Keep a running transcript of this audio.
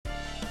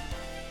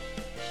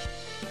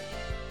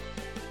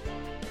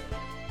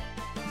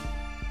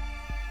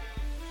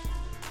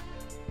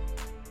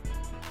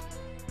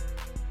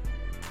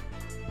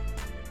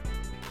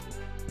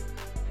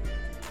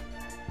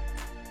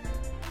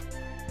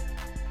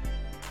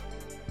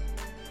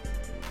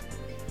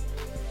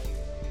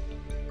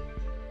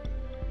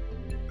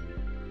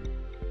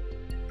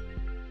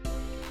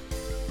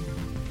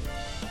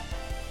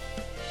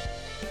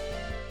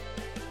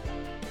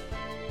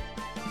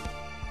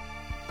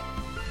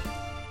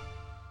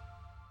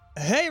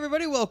Hey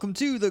everybody, welcome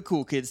to the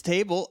Cool Kids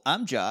Table.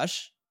 I'm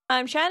Josh.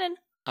 I'm Shannon.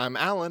 I'm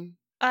Alan.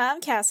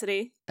 I'm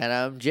Cassidy. And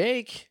I'm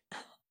Jake.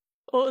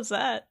 What was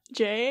that,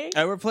 Jake?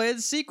 And we're playing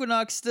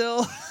Sequinox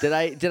still. Did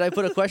I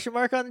put a question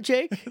mark on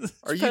Jake?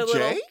 Are Put you a little-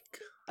 Jake?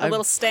 A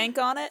little stank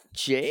on it.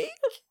 Jake?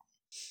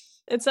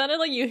 It sounded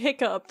like you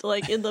hiccuped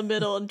like in the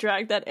middle and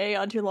dragged that A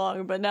on too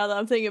long, but now that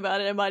I'm thinking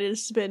about it, it might have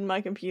just been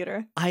my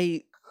computer.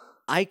 I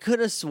could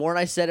have sworn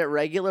I said it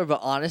regular, but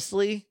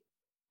honestly,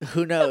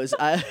 who knows?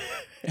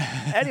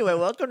 Anyway,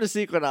 welcome to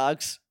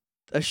Sequinox,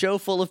 a show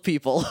full of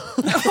people.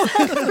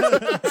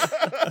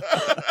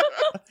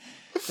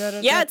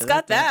 Yeah, it's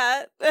got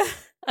that.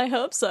 I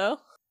hope so.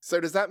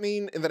 So does that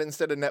mean that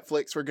instead of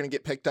Netflix, we're going to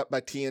get picked up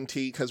by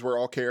TNT because we're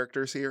all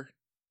characters here?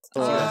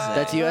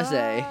 That's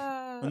USA.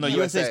 Well, no,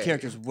 USA's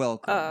characters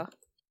welcome.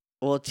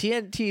 Well,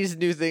 TNT's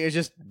new thing is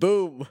just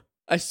boom.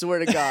 I swear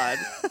to God.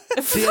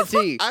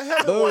 TNT. I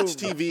haven't Boom. watched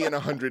TV in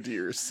 100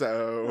 years,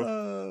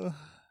 so...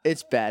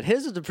 It's bad.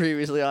 His was the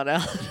previously on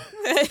Alan.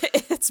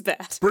 It's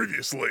bad.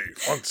 Previously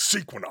on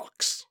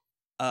Sequinox.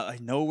 I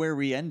know where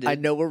we ended. I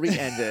know where we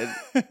ended.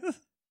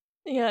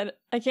 Yeah,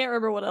 I can't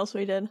remember what else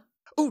we did.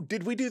 Oh,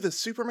 did we do the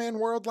Superman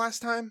world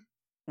last time?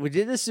 We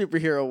did the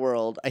superhero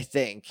world, I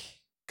think.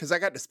 Because I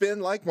got to spin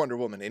like Wonder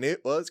Woman, and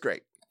it was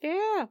great.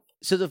 Yeah.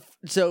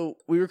 So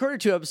we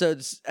recorded 2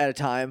 episodes at a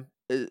time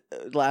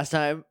last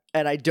time,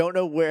 and I don't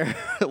know where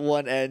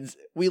one ends.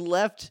 We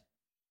left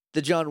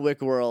the John Wick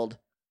world.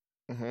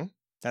 Mm-hmm.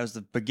 That was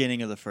the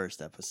beginning of the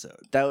first episode.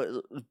 That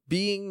was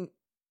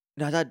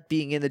I thought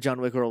being in the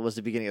John Wick world was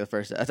the beginning of the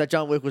first. I thought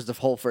John Wick was the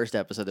whole first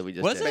episode that we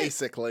just Was did. it?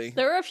 Basically.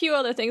 There were a few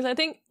other things. I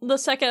think the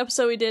second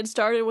episode we did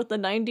started with the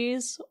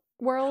 90s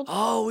world.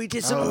 Oh, we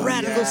did some Oh,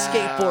 radical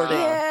yeah. skateboarding.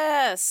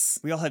 Yes.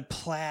 We all had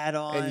plaid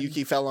on. And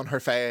Yuki fell on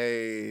her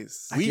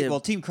face. Well,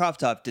 Team Crop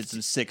Top did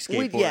some sick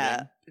skateboarding.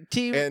 Yeah,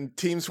 team. And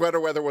Team Sweater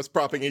Weather was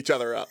propping each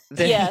other up.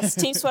 Yes.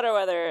 Team Sweater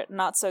Weather,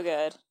 not so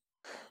good.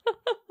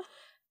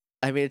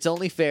 I mean, it's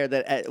only fair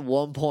that at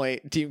one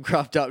point Team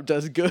Crop Top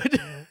does good.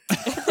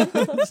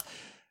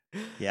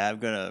 Yeah, I'm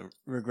gonna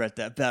regret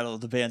that Battle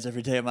of the Bands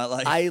every day of my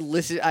life. I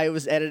was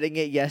editing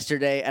it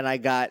yesterday, and I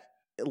got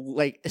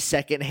like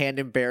secondhand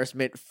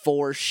embarrassment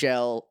for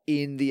Shell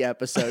in the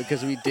episode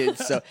because we did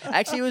so.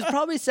 Actually, it was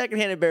probably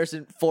secondhand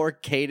embarrassment for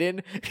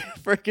Caden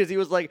because he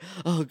was like,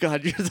 "Oh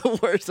God, you're the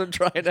worst. I'm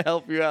trying to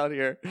help you out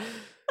here."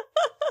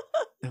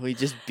 And we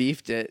just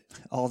beefed it.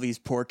 All these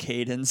poor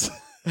Cadens.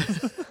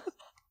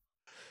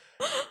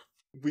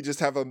 We just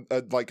have a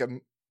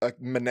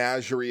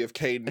menagerie of A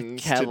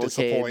cadence to cavalcade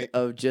disappoint.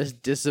 of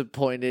just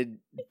disappointed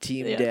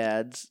team Yeah.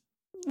 dads.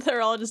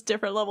 They're all just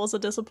different levels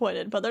of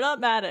disappointed, but they're not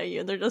mad at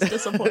you. They're just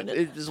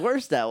disappointed. It's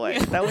worse that way.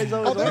 That way's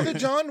always Although worse. the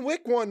John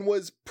Wick one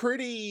was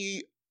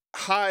pretty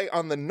high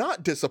on the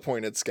not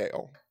disappointed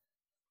scale.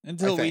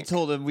 Until we think.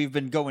 told him we've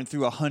been going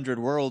through 100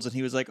 worlds, and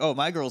he was like, "Oh,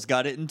 my girl's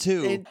got it in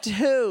 2." In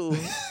 2.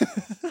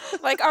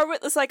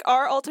 It's like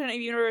our alternate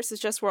universe is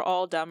just we're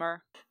all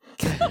dumber.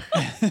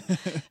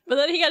 But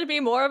then he got to be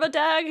more of a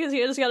dad because he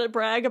just got to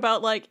brag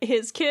about like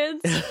his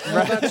kids.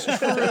 Well, that's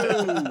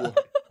true.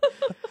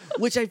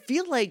 Which I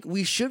feel like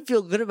we should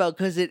feel good about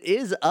because it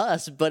is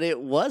us, but it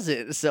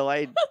wasn't. So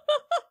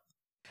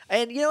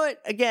and you know what?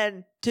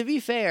 Again, to be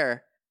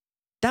fair,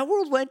 that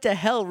world went to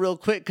hell real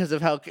quick because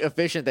of how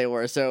efficient they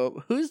were.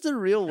 So who's the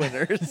real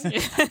winners?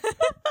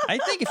 I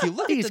think if you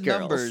look at These the girls.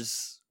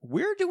 numbers,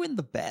 we're doing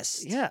the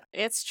best. Yeah.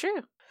 It's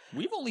true.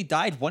 We've only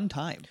died one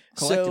time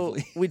So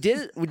collectively. we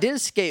did a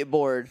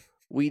skateboard.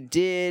 We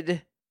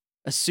did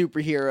a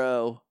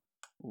superhero.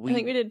 I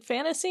think we did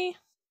fantasy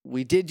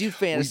We did do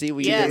fantasy.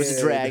 We Yes. did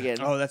a dragon.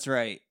 Oh, that's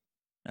right.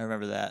 I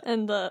remember that.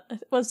 and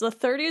was the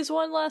 30s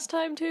one last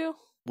time too.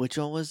 Which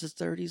one was the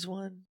 30s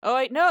one? Oh,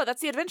 wait, no,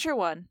 that's the adventure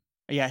one.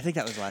 Yeah, I think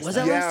that was last Was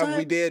time. that last Yeah, time?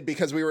 we did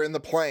because we were in the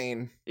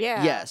plane.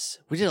 Yeah. Yes,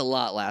 we did a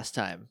lot last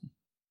time.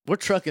 We're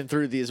trucking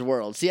through these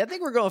worlds. See, I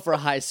think we're going for a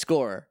high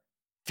score.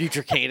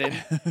 Future Caden.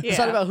 Yeah. It's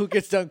not about who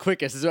gets done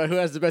quickest. It's about who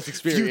has the best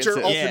experience. Future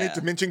Yeah. alternate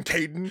dimension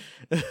Caden.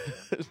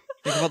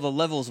 Think of all the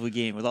levels we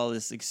gained with all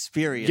this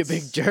experience. You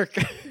big jerk.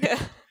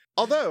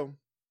 Although,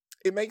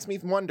 it makes me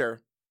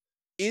wonder,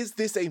 is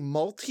this a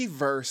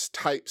multiverse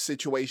type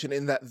situation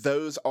in that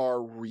those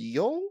are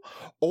real?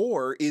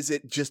 Or is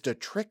it just a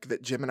trick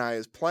that Gemini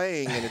is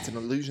playing and it's an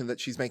illusion that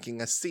she's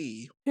making us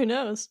see? Who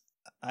knows?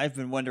 I've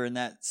been wondering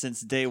that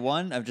since day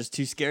one. I'm just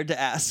too scared to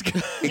ask.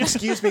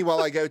 Excuse me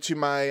while I go to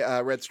my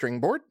red string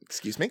board.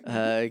 Excuse me.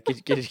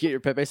 Get your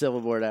Pepe Silva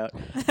board out.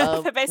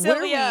 Pepe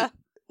Sylvia.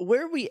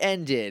 Where we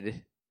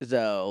ended,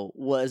 though,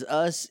 was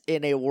us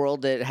in a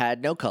world that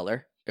had no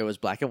color. It was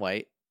black and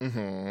white.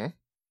 Mm-hmm.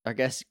 I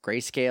guess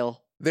grayscale.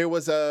 There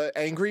was a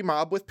angry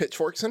mob with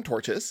pitchforks and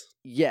torches.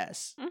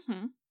 Yes.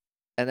 Mm-hmm.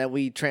 And then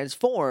we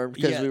transformed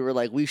because Yeah. we were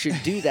like, we should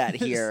do that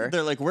here.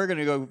 They're like, we're going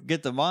to go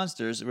get the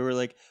monsters. We were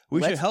like,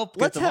 we should Let's- help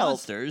get let's the help.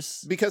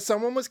 monsters. Because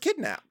someone was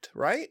kidnapped,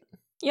 right?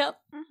 Yep.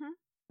 Mm-hmm.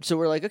 So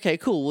we're like, okay,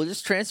 cool. We'll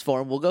just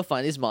transform. We'll go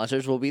find these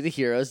monsters. We'll be the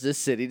heroes this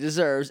city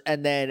deserves.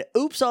 And then,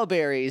 oops, all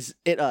berries,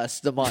 it us,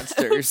 the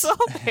monsters. So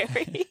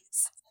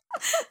berries.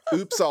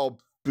 Oops, all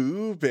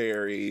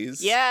booberries.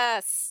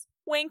 Yes.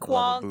 Wink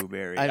Love a wonk.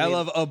 blueberry. I I, mean-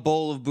 love a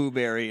bowl of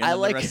blueberry, and I then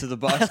like- the rest of the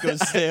box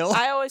goes stale.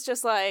 I always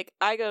just I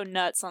go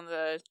nuts on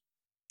the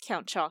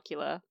Count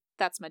Chocula.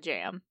 That's my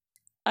jam.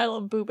 I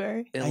love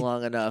blueberry. Been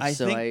long enough, I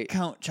so think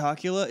Count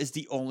Chocula is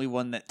the only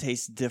one that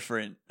tastes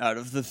different out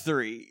of the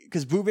three,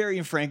 because blueberry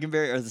and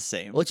frankenberry are the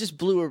same. well, it's just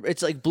blue.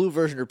 It's like blue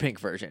version or pink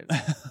version.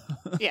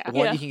 Yeah.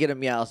 One Yeah. you can get a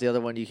Meowth, the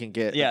other one you can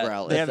get a yeah,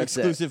 Growlithe. they have That's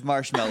it. exclusive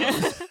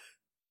marshmallows.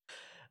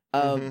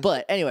 Mhm.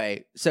 But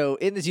anyway, so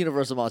in this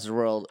Universal Monsters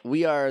world,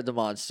 we are the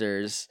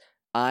monsters.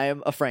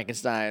 I'm a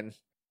Frankenstein.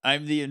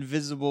 I'm the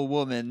invisible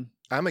woman.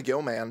 I'm a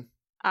gill man.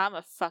 I'm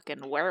a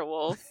fucking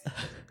werewolf.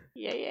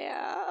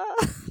 Yeah.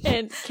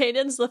 And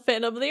Caden's the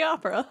Phantom of the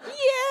Opera.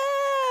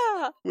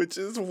 Yeah. Which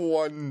is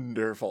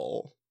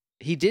wonderful.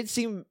 He did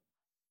seem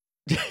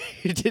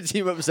he did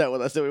seem upset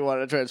with us that we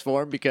wanted to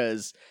transform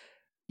because,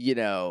 you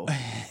know,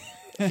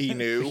 He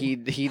knew. he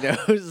knows.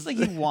 It's like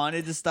he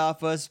wanted to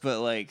stop us, but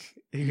like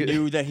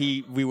knew that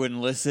we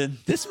wouldn't listen.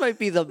 This might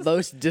be the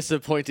most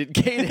disappointed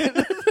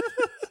Kaden.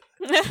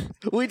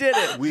 We did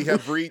it. We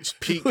have reached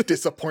peak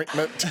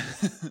disappointment.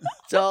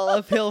 It's all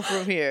uphill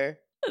from here.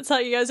 That's how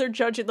you guys are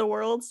judging the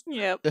worlds.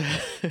 Yep.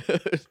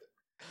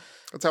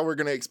 That's how we're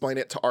going to explain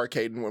it to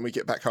Arcaden when we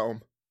get back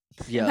home.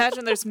 Yeah.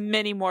 Imagine there's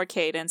many more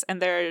Cadence,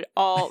 and they're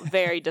all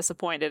very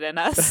disappointed in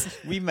us.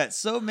 We met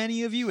so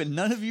many of you, and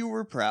none of you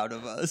were proud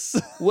of us.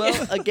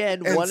 Well,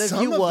 again, And one of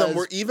some you of was them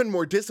were even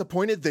more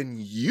disappointed than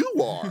you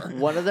are.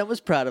 one of them was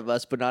proud of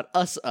us, but not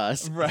us.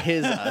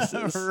 His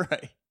us.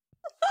 Right.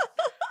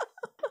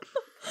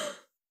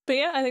 But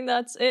yeah, I think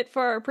that's it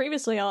for our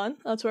previously on.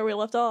 That's where we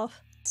left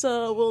off.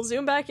 So we'll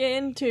zoom back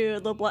into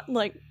the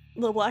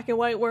black and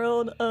white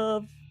world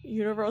of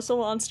Universal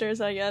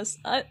Monsters, I guess.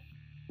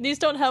 These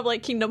don't have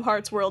like Kingdom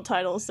Hearts world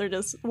titles, they're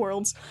just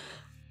worlds.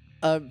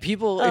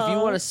 People, if you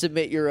want to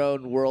submit your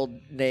own world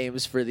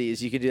names for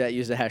these, you can do that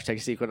using the hashtag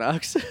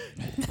Sequinox.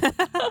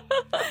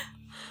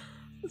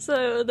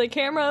 So the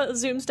camera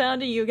zooms down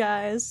to you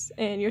guys,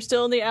 and you're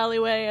still in the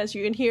alleyway as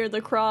you can hear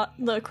the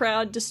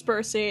crowd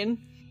dispersing,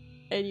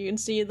 and you can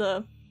see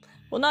the,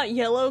 well, not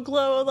yellow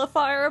glow of the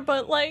fire,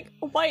 but like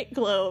white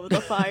glow of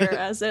the fire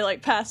as they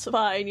like pass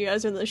by, and you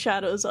guys are in the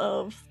shadows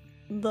of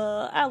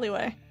the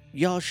alleyway.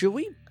 Y'all, should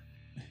we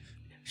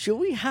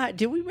hide?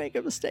 Did we make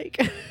a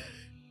mistake?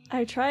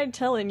 I tried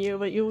telling you,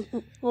 but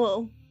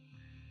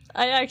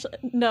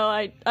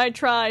I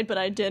tried, but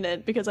I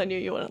didn't because I knew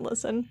you wouldn't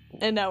listen,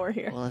 and now we're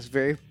here. Well, that's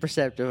very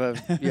perceptive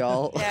of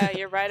y'all. Yeah,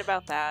 you're right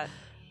about that.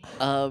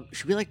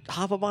 Should we like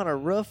hop up on a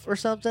roof or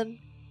something?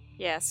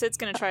 Yeah, Sid's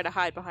gonna try to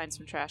hide behind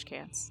some trash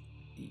cans.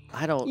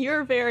 I don't.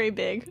 You're very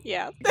big.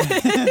 Yeah.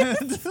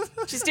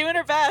 She's doing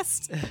her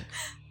best.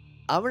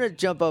 I'm gonna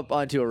jump up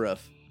onto a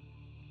roof.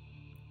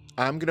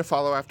 I'm going to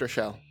follow after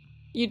Shell.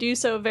 You do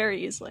so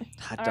very easily.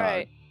 Hot All dog.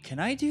 right. Can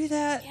I do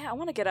that? Yeah, I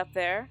want to get up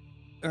there.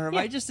 Or am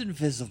Yeah. I just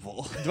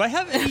invisible? Do I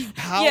have any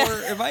power?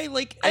 Yeah. Am I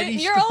like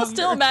any You're all stronger?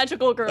 still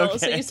magical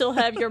girls, so Okay. you still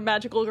have your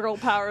magical girl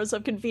powers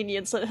of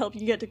convenience that help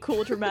you get to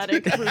cool,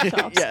 dramatic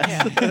rooftops.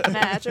 Yes. Yeah.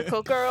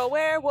 Magical girl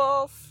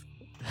werewolf.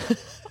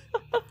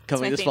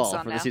 Coming my this theme fall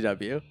song for now. the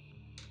CW.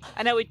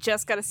 I know we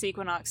just got a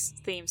Sequinox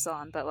theme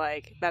song, but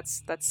like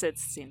that's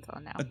Sid's theme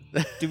song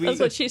now. Do we That's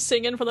what she's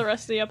singing for the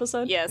rest of the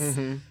episode? Yes.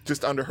 Mm-hmm.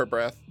 Just under her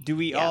breath. do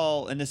we Yeah.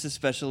 all, and this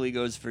especially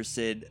goes for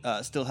Sid,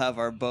 still have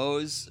our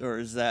bows, or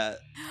is that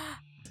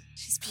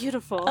She's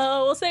beautiful.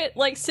 We'll say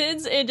like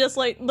Sid's in just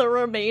like the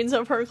remains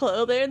of her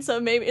clothing, so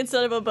maybe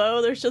instead of a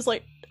bow, there's just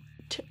like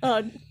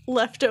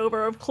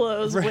leftover of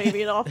clothes Right.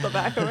 waving off the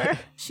back of her.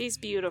 She's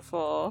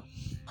beautiful.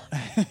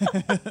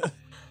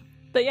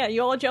 But yeah,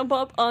 you all jump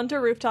up onto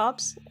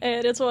rooftops,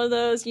 and it's one of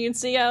those you can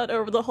see out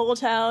over the whole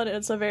town, and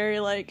it's a very,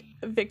 like,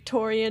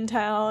 Victorian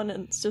town,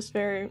 and it's just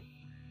very,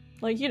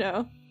 like, you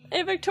know,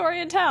 a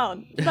Victorian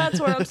town. That's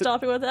where I'm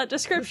stopping with that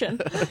description.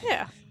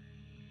 Yeah.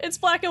 It's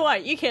black and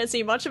white. You can't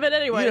see much of it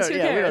anyways. Who we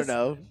cares? don't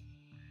know.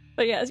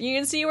 But yes, you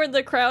can see where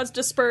the crowd's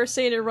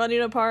dispersing and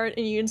running apart,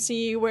 and you can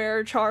see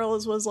where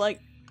Charles was, like,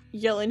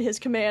 yelling his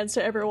commands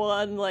to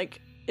everyone.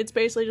 Like, it's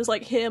basically just,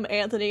 like, him,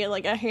 Anthony, and,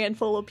 like, a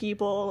handful of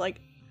people, like,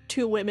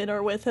 2 women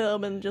are with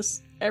him, and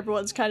just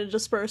everyone's kind of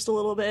dispersed a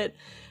little bit.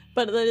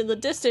 But then in the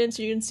distance,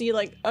 you can see,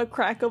 like, a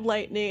crack of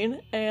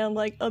lightning and,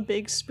 like, a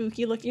big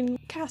spooky-looking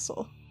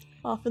castle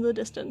off in the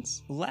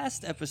distance.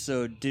 last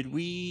episode? Did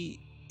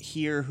we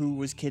hear who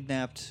was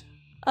kidnapped?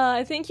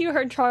 I think you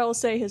heard Charles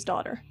say his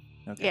daughter.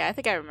 Okay. Yeah, I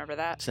think I remember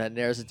that. So that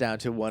narrows it down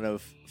to one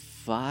of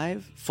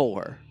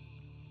 4.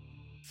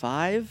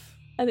 5?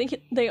 I think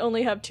they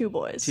only have 2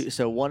 boys.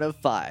 So one of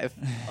 5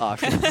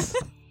 options.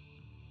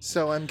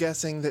 So I'm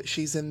guessing that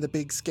she's in the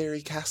big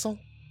scary castle?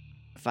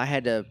 If I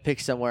had to pick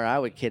somewhere I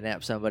would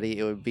kidnap somebody,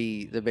 it would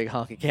be the big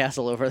honky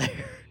castle over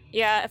there.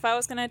 Yeah, if I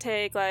was gonna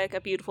take like a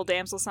beautiful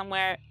damsel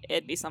somewhere,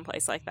 it'd be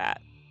someplace like that.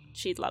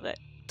 She'd love it.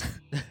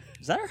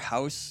 Is that our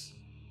house?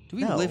 Do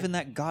we No. live in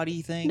that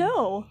gaudy thing?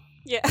 No.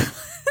 Yeah.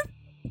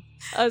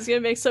 I was gonna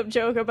make some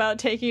joke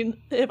about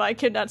if I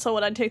kidnapped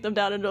someone, I'd take them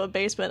down into a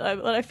basement.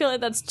 But I feel like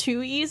that's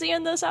too easy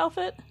in this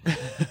outfit.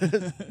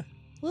 A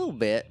little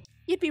bit.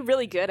 You'd be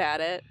really good at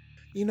it.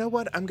 You know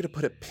what? I'm going to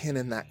put a pin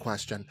in that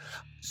question.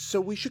 So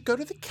we should go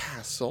to the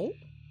castle.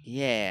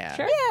 Yeah.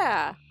 Sure.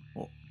 Yeah.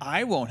 Well,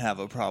 I won't have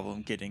a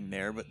problem getting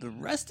there, but the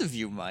rest of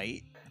you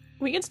might.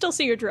 We can still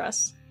see your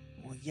dress.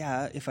 Well,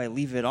 yeah, if I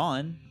leave it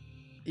on.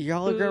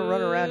 Y'all are gonna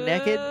run around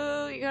naked?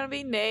 Ooh, you're gonna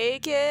be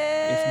naked.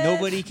 If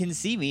nobody can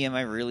see me, am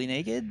I really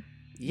naked?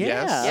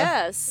 Yeah.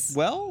 Yes.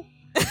 Well,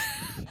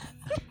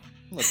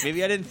 look,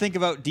 maybe I didn't think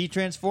about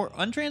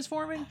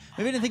untransforming.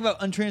 Maybe I didn't think about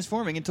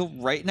untransforming until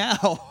right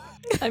now.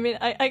 I mean,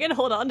 I can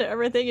hold on to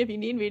everything if you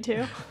need me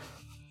to.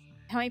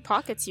 How many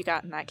pockets you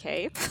got in that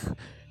cape?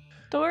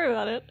 Don't worry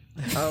about it.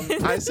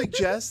 I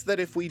suggest that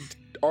if we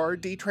are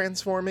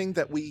detransforming,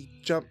 that we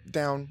jump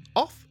down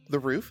off the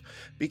roof,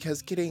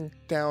 because getting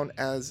down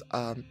as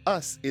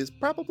us is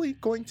probably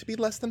going to be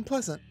less than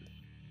pleasant.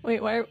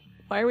 Wait, why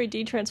are we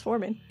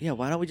detransforming? Yeah,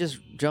 why don't we just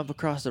jump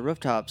across the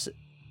rooftops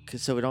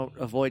so we don't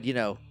avoid,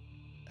 and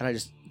I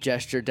just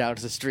gesture down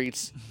to the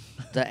streets,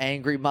 the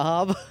angry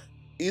mob.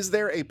 Is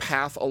there a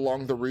path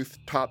along the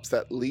rooftops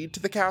that lead to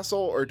the castle,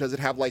 or does it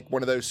have like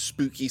one of those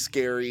spooky,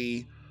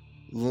 scary,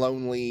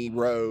 lonely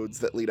roads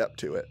that lead up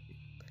to it?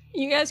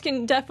 You guys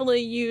can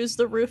definitely use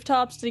the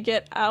rooftops to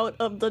get out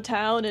of the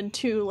town and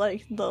to,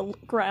 like, the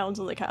grounds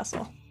of the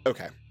castle.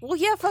 Okay. Well,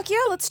 yeah, fuck yeah,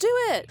 let's do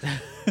it.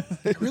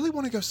 I really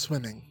want to go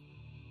swimming.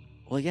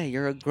 Well, yeah,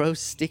 you're a gross,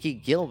 sticky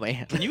gill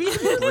man. Can you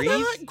even breathe?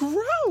 Not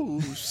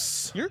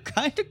gross. You're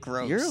kind of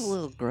gross. You're a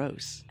little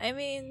gross. I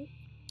mean,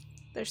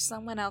 there's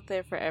someone out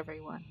there for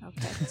everyone.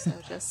 Okay, so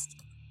just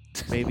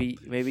Maybe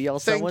y'all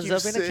Thank someone's you,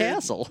 up in a Sid.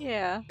 castle.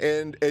 yeah.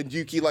 And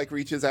Yuki like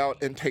reaches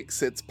out and takes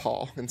Sid's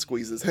paw and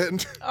squeezes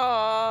it.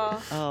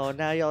 Aw. Oh,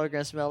 now y'all are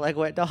gonna smell like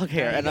wet dog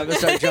hair, and I'm gonna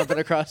start jumping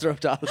across the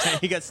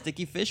rooftops. You got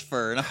sticky fish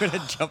fur, and I'm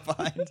gonna jump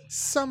behind.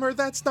 Summer,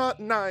 that's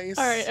not nice.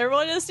 All right,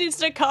 everyone just needs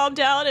to calm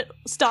down and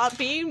stop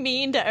being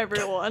mean to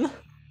everyone.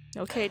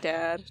 Okay,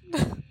 Dad.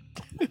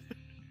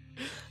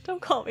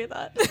 Don't call me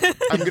that.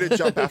 I'm gonna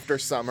jump after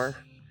Summer.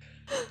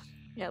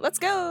 Yeah, let's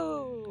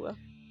go.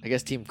 I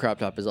guess Team Crop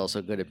Top is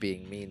also good at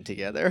being mean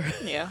together.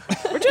 Yeah.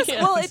 We're just,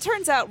 Yes. well, it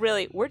turns out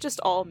really, we're just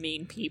all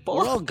mean people.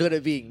 We're all good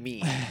at being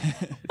mean.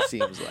 It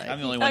seems like. I'm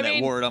the only one I that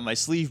mean- wore it on my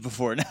sleeve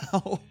before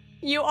now.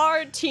 You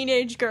are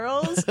teenage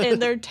girls,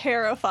 and they're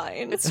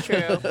terrifying. It's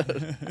true.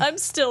 I'm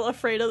still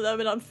afraid of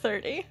them, and I'm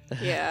 30.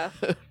 Yeah.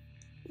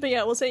 But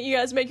yeah, we'll say you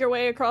guys make your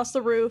way across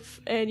the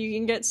roof, and you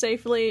can get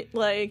safely,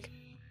 like,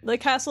 the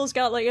castle's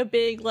got, like, a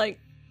big, like,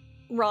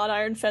 wrought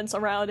iron fence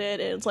around it,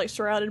 and it's, like,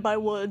 surrounded by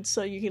woods,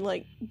 so you can,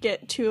 like,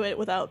 get to it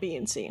without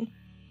being seen.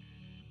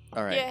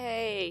 All right.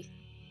 Yay.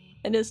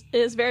 And it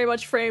is very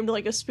much framed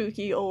like a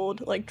spooky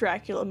old, like,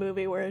 Dracula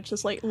movie, where it's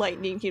just, like,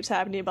 lightning keeps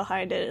happening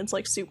behind it, and it's,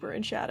 like, super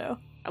in shadow.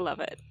 I love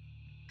it.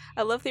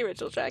 I love the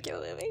original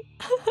Dracula movie.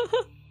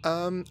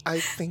 I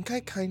think I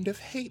kind of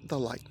hate the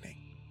lightning.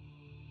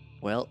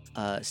 Well,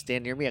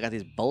 stand near me. I got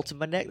these bolts in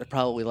my neck. They're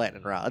probably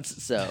lightning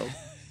rods. So,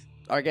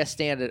 I guess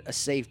stand at a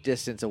safe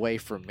distance away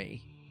from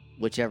me,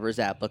 whichever is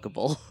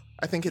applicable.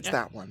 I think it's Yeah.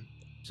 that one.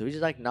 So we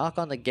just like knock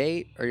on the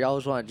gate, or y'all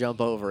just want to jump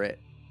over it?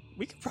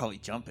 We could probably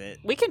jump it.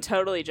 We can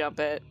totally jump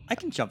it. I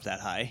can jump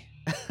that high.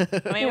 I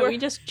mean, Yeah, we're we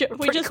just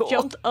pretty cool.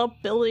 jumped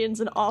up buildings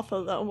and off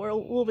of them.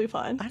 We'll be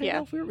fine. I don't Yeah.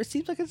 know if it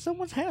seems like it's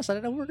someone's house. I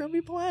don't know if we're gonna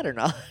be polite or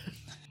not.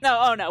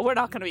 no, we're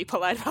not going to be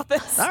polite about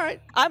this. All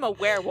right. I'm a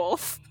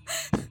werewolf.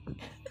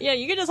 Yeah,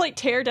 you can just like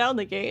tear down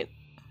the gate.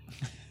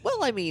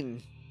 Well, I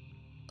mean,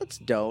 let's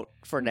don't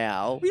for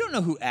now. We don't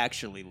know who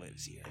actually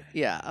lives here.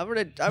 Yeah, I'm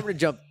gonna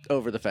jump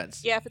over the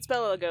fence. Yeah, if it's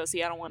Bela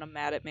Lugosi, I don't want him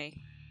mad at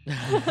me.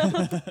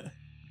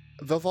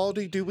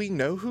 Vivaldi, do we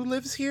know who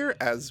lives here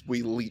as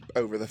we leap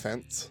over the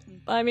fence?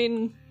 I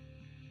mean,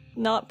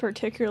 not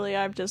particularly.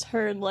 I've just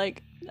heard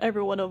like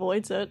everyone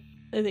avoids it.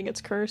 I think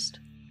it's cursed.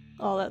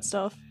 All that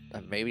stuff.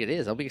 Maybe it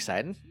is. That'll be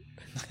exciting.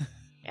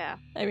 Yeah.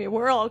 I mean,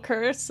 we're all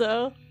cursed,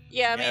 so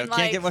Yeah, I mean, Yeah, we like,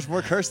 can't get much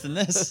more cursed than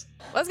this.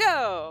 let's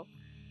go.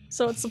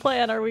 what's the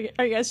plan? Are you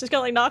guys just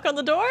gonna like knock on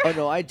the door? Oh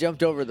no, I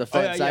jumped over the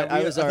fence.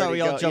 I was I thought already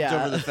we all go- jumped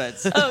yeah. over the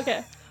fence. Oh,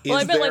 okay. Well,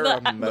 I Is meant, there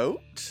like, a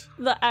moat?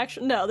 The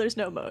actual no, there's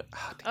no moat.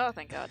 Oh,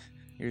 thank God.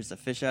 Here's the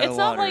fish out It's of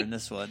not water like- in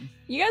this one.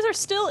 You guys are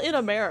still in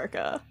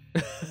America.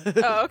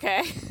 Oh,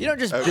 okay. You don't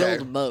just Okay.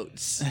 build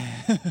moats.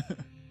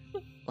 A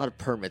lot of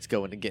permits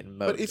go into getting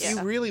moats. But if Yeah.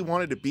 you really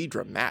wanted to be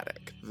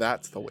dramatic,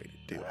 that's the way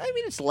to do it. I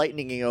mean, it's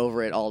lightninging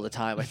over it all the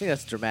time. I think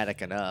that's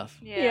dramatic enough.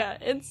 Yeah,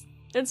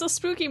 it's a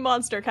spooky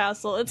monster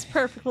castle. It's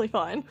perfectly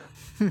fine.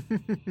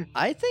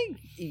 I think,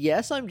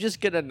 yes, I'm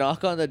just going to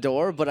knock on the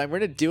door, but I'm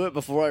going to do it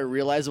before I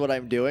realize what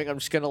I'm doing. I'm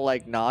just going to,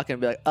 like, knock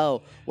and be like,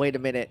 oh, wait a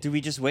minute. Do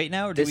we just wait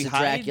now, or do This we is hide?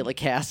 Dracula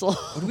Castle.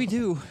 What do we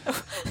do?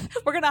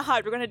 We're going to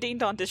hide. We're going to ding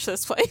dong dish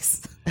this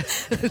place.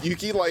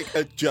 Yuki like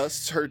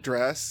adjusts her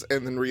dress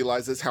and then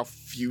realizes how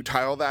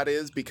futile that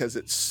is because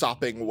it's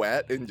sopping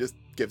wet and just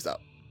gives up.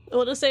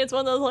 We'll just say it's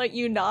one of those like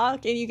you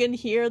knock and you can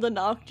hear the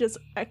knock just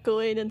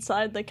echoing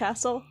inside the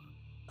castle.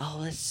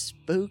 Oh, that's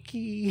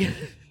spooky.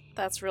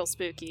 That's real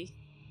spooky.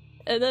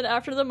 And then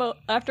after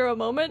a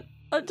moment,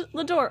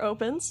 the door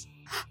opens.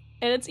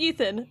 And it's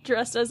Ethan,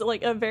 dressed as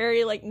like a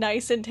very like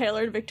nice and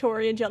tailored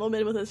Victorian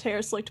gentleman with his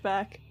hair slicked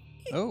back.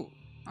 Oh,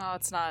 Oh,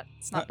 it's not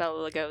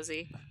Bella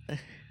Lugosi.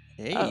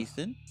 hey, Oh.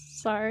 Ethan.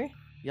 Sorry.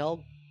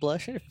 Y'all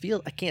blushing?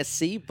 I can't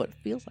see, but it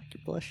feels like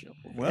you're blushing.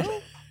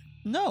 Well,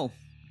 no.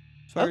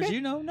 As far as Okay.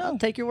 you know, no. I'll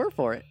take your word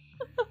for it.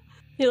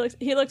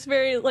 He looks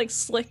very like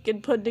slick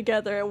and put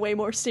together and way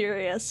more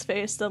serious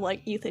face than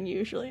like Ethan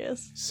usually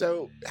is.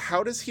 So,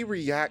 how does he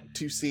react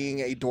to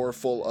seeing a door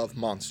full of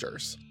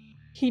monsters?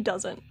 He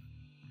doesn't.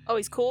 Oh,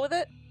 he's cool with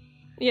it?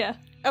 Yeah,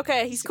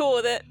 Okay, he's cool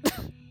with it.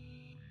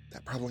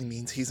 That probably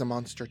means he's a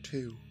monster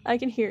too. I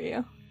can hear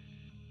you.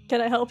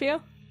 Can I help you?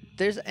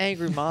 There's an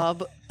angry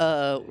mob.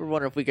 We're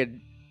wondering if we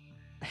could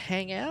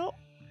hang out.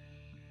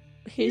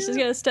 He's just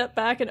gonna step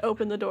back and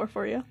open the door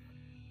for you.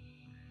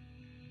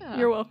 Yeah.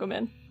 You're welcome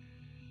in.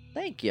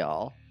 Thank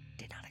y'all.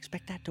 Did not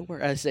expect that to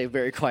work. I say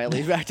very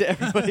quietly back to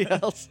everybody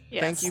else.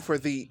 Yes. Thank you for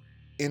the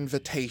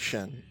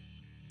invitation.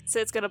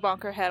 Sid's gonna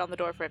bonk her head on the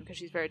door frame because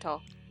she's very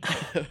tall.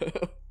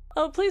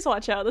 Oh, please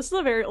watch out. This is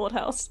a very old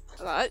house.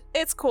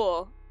 It's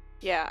cool.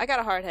 Yeah, I got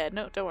a hard head.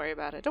 No, don't worry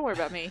about it. Don't worry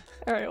about me.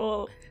 Alright,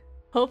 well,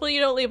 hopefully you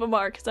don't leave a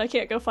mark, because I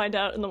can't go find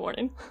out in the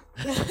morning.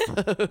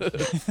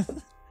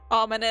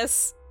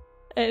 Ominous.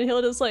 And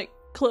he'll just, like,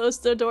 close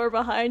the door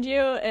behind you,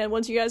 and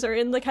once you guys are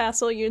in the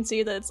castle, you can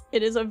see that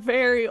it is a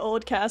very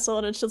old castle,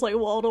 and it's just, like,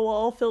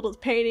 wall-to-wall filled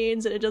with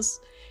paintings, and it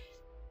just...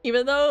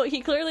 Even though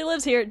he clearly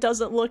lives here, it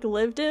doesn't look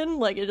lived in.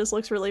 Like, it just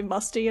looks really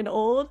musty and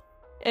old.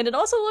 And it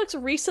also looks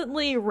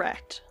recently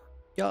wrecked.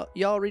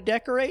 y'all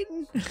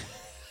redecorating?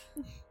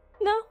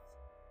 No?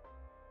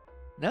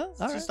 No?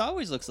 It All right. just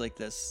always looks like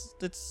this.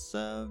 It's,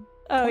 Oh,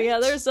 yeah,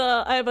 Quite. there's,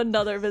 I have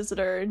another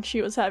visitor, and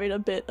she was having a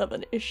bit of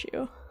an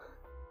issue.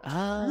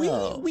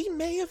 Oh. We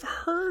may have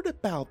heard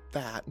about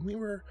that. We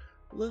were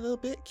a little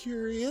bit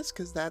curious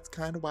because that's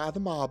kind of why the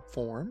mob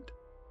formed.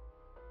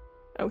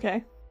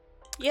 Okay.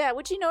 Yeah,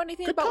 would you know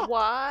anything Good about talk.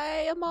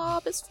 why a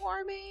mob is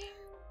forming?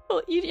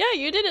 Well, you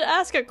didn't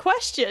ask a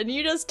question.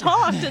 You just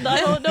talked, and I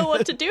don't know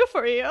what to do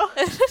for you.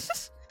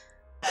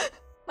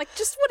 Like,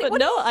 just But what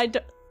no, I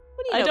don't.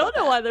 what do you I don't about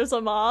know that? why there's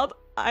a mob.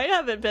 I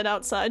haven't been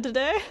outside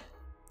today.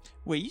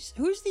 wait,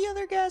 who's the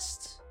other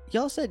guest?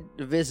 Y'all said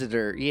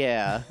visitor,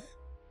 yeah.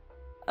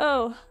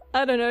 Oh,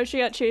 I don't know. She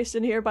got chased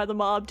in here by the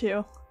mob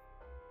too.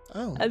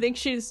 Oh. I think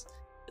she's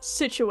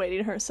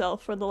situating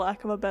herself, for the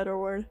lack of a better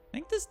word. I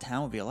think this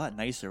town would be a lot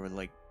nicer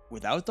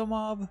without the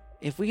mob.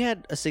 If we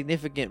had a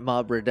significant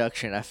mob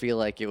reduction, I feel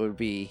like it would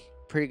be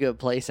a pretty good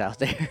place out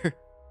there.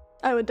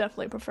 I would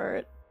definitely prefer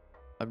it.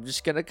 I'm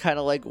just gonna kind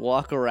of like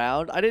walk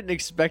around. I didn't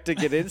expect to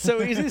get in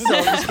so easy, so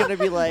I'm just gonna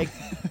be like,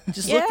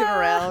 just looking Yeah.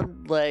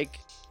 around, like,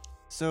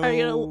 So Are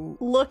you gonna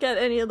look at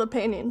any of the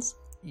paintings?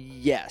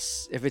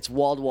 yes. If it's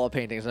wall-to-wall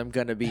paintings, I'm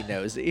gonna be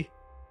nosy.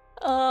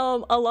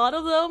 A lot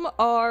of them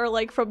are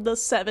like from the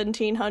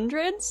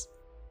 1700s,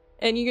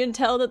 and you can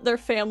tell that they're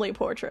family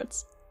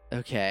portraits.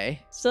 Okay.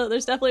 So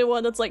there's definitely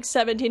one that's like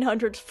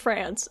 1700s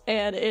France,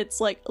 and it's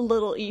like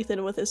little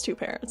Ethan with his two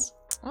parents.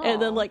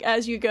 And then Aw. like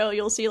as you go,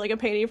 you'll see like a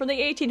painting from the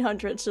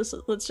 1800s,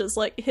 it's just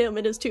like him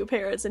and his two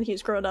parents, and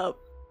he's grown up.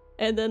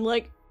 And then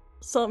like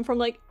some from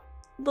like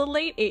the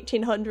late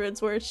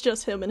 1800s where it's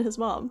just him and his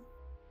mom.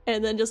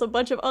 And then just a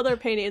bunch of other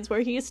paintings where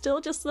he's still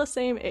just the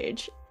same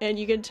age, and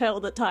you can tell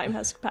that time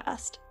has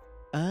passed.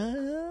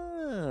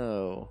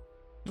 Oh.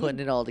 Putting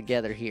it all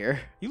together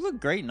here. you look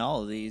great in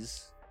all of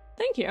these.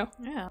 Thank you.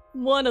 Yeah.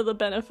 One of the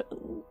benefit,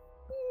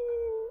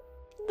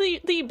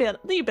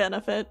 the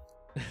benefit.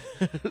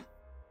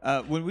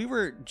 When we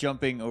were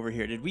jumping over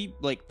here, did we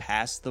like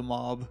pass the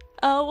mob?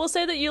 We'll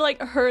say that you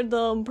like heard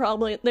them.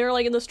 Probably they're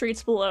like in the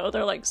streets below.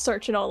 They're like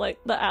searching all like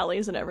the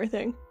alleys and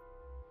everything.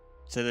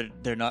 So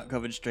they're not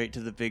coming straight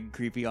to the big,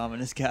 creepy,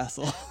 ominous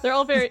castle. They're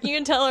all very. You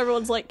can tell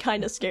everyone's like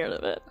kind of scared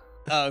of it.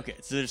 Oh, okay.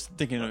 So they're just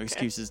thinking of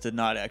excuses to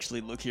not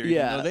actually look here.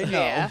 Yeah. Even though they know.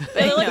 Yeah.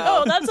 They're like,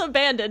 know. oh, that's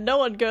abandoned. No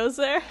one goes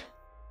there.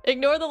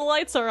 Ignore that the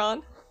lights are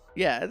on.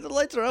 Yeah, the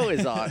lights are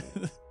always on.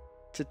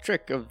 It's a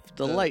trick of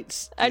the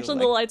lights. Actually,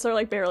 like- the lights are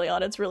like barely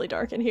on. It's really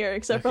dark in here,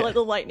 except for Okay. like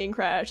the lightning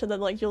crash, and then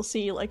like you'll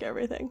see like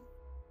everything.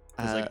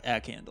 It's like a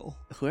candle.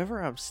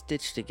 Whoever I'm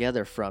stitched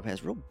together from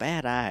has real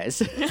bad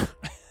eyes.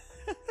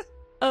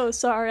 Oh,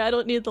 sorry, I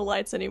don't need the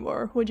lights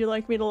anymore. Would you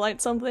like me to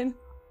light something?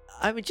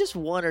 I mean, just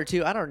one or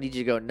two. I don't need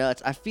you to go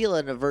nuts. I feel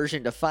an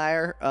aversion to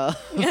fire,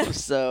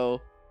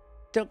 so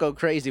don't go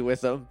crazy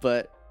with them.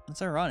 But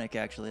That's ironic,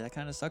 actually. That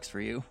kind of sucks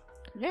for you.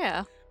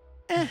 Yeah.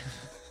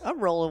 I'm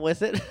rolling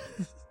with it.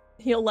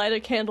 He'll light a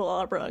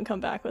candelabra and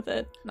come back with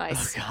it. Oh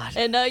Nice. God.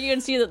 And you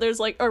can see that there's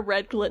like a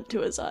red glint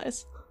to his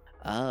eyes.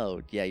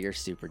 Oh yeah, you're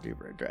super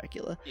duper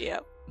Dracula.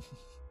 Yep.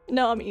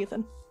 No, I'm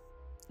Ethan.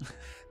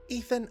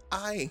 Ethan,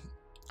 I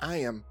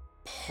am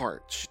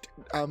parched.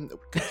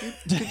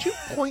 Could you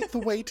point the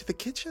way to the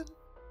kitchen?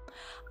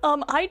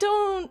 I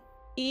don't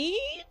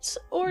eat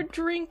or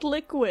drink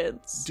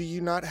liquids. Do you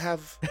not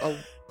have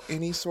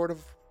any sort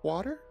of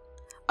water?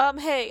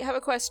 Hey, have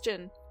a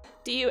question.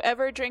 Do you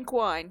ever drink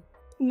wine?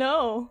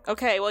 No.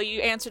 Okay, well, you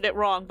answered it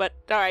wrong, but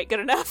alright, good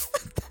enough.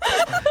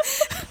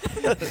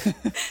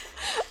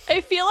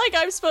 I feel like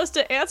I'm supposed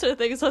to answer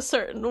things a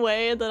certain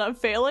way and then I'm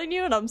failing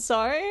you and I'm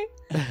sorry.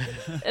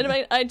 And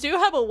I do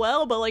have a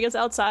well, but like it's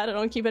outside. I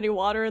don't keep any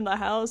water in the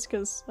house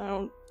because I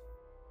don't.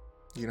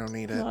 You don't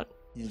need it. Not,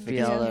 If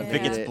Be all if it over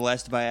gets it.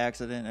 blessed by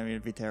accident, I mean,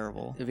 it'd be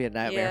terrible. It'd be a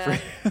nightmare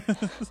Yeah.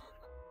 for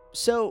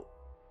So,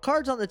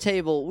 cards on the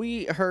table.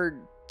 We heard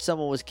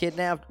someone was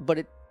kidnapped,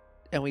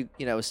 and we,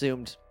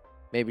 assumed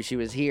maybe she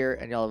was here,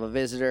 and y'all have a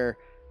visitor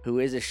who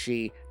is a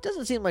she.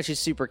 Doesn't seem like she's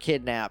super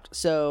kidnapped.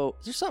 So,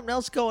 is there something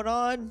else going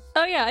on?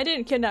 oh yeah, I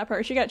didn't kidnap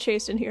her. She got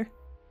chased in here.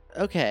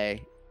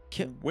 Okay,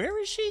 can Where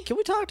is she?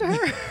 we talk to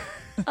her?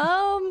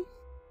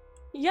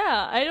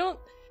 Yeah, I don't.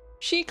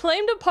 She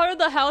claimed a part of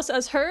the house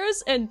as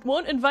hers and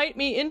won't invite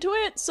me into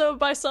it, so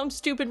by some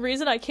stupid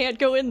reason I can't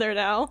go in there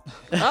now.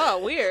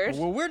 Oh, weird.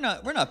 Well, we're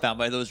not bound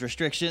by those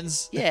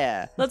restrictions.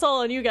 Yeah. That's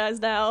all on you guys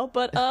now.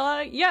 But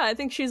yeah, I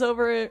think she's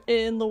over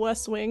in the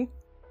West Wing.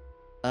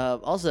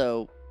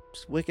 Also,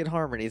 just Wicked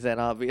Harmony then,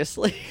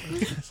 obviously.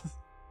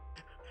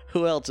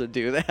 Who else would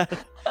do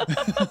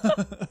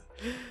that?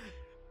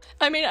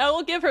 I mean, I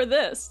will give her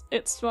this.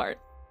 It's smart.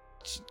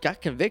 She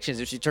got convictions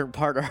if she turned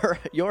part of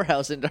your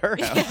house into her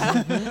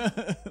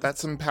house. That's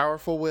some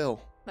powerful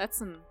will. That's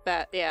some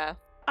that. Yeah.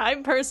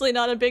 I'm personally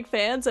not a big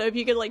fan, so if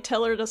you could like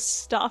tell her to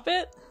stop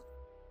it.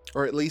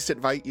 Or at least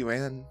invite you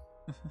in.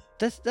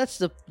 That's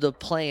the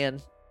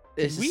plan,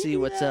 is to We see do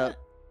what's that? up.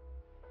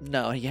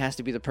 No, he has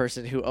to be the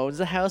person who owns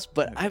the house,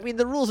 but I mean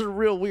the rules are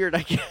real weird,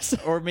 I guess.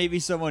 Or maybe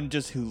someone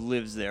just who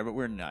lives there, but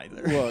we're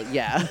neither. Well,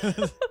 yeah.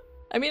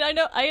 I mean, I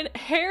know I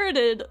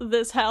inherited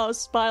this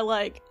house by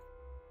like,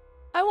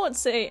 I won't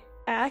say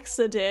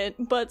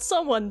accident, but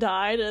someone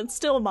died and it's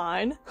still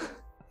mine.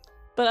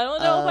 But I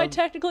don't know if I Um,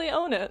 technically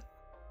own it.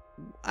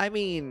 I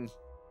mean,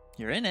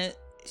 You're in it,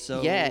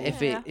 so yeah,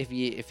 if Yeah.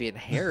 you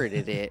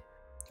inherited it,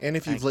 And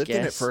if you've I lived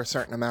in it guess. for a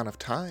certain amount of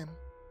time.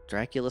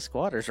 Dracula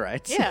squatters'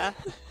 rights. Yeah.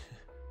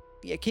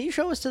 Yeah, can you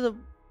show us to the? Did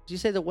you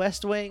say the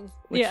West Wing?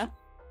 Yeah.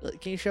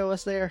 Can you show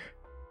us there?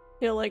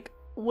 He'll like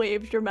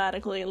wave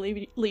dramatically and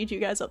lead you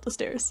guys up the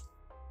stairs.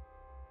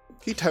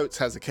 He totes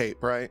has a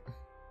cape, right?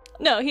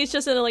 No, he's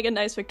just in like a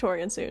nice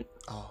Victorian suit.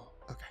 Oh,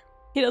 okay.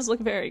 He does look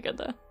very good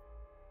though.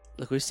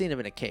 Look, we've seen him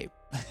in a cape.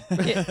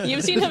 Yeah,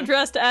 you've seen him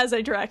dressed as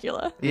a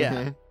Dracula. Yeah.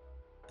 Mhm.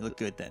 You look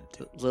good then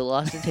too. A little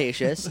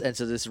ostentatious, and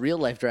so this real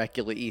life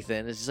Dracula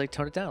Ethan is just like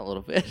tone it down a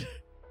little bit.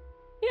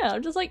 Yeah,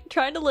 I'm just like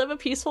trying to live a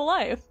peaceful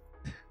life.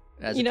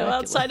 As You a know, Dracula.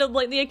 outside of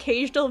like the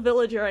occasional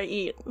villager I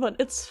eat, but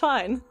it's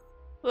fine.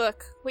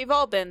 Look, we've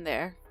all been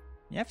there.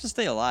 You have to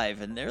stay alive,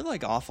 and they're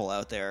like awful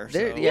out there.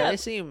 They're, So. yeah, Yeah. they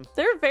seem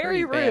They're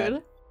very Pretty bad.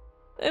 rude.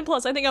 And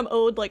plus, I think I'm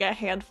owed like a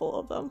handful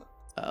of them.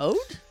 owed.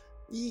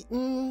 You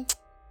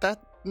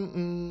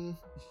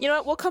know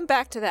what? We'll come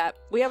back to that.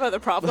 We have other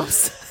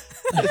problems.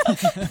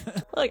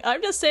 Like,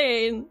 I'm just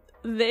saying,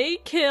 they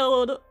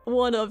killed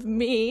one of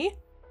me,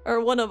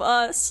 or one of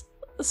us.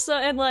 So,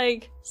 and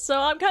like, so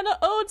I'm kind of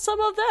owed some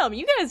of them.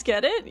 You guys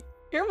get it.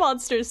 You're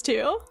monsters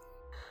too.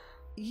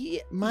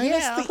 Yeah, Minus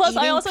yeah. the Plus,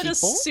 I eating also people?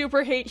 just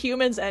super hate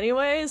humans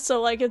anyway,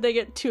 so like, if they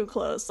get too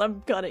close,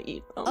 I'm gonna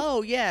eat them.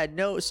 Oh yeah,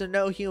 so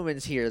no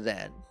humans here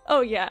then.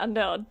 Oh yeah,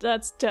 no,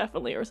 that's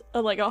definitely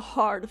like a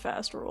hard,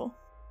 fast rule.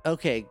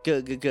 Okay,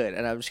 good.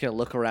 And I'm just gonna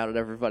look around at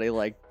everybody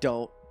like,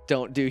 don't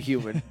do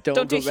human. Don't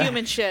Don't do go back.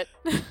 human shit.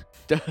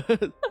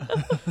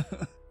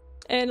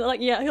 And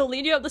like, yeah, he'll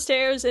lead you up the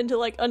stairs into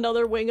like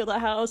another wing of the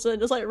house, and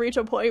just like reach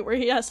a point where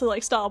he has to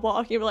like stop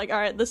walking and be like, all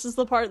right, this is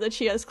the part that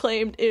she has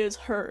claimed is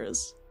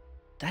hers.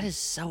 That is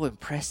so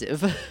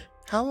impressive.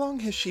 How long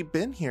has she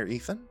been here,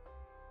 Ethan?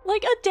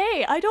 Like a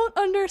day. I don't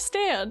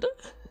understand.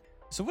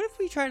 So what if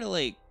we try to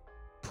like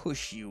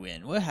push you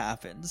in? What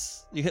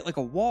happens? You hit like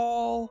a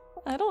wall.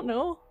 I don't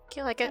know.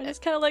 Okay, like I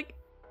just kind of like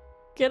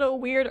get a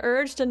weird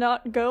urge to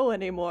not go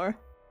anymore.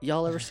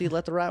 Y'all ever see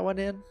Let the Right One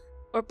In?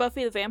 or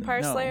Buffy the Vampire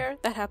No. Slayer.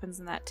 That happens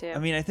in that too. I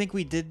mean, I think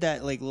we did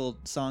that like little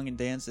song and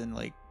dance in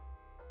like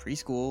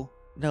preschool.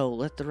 No,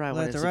 Let the Right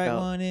One Let In. the right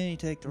one in, you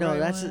take the No, right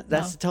that's one.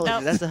 that's No. totally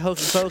No. that's the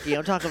hokey pokey.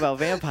 I'm talking about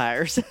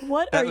vampires.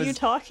 What That are you was-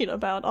 talking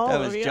about, all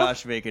That of was you?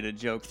 Josh making a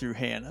joke through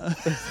Hannah.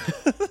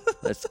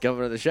 That's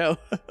coming to the show.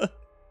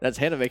 That's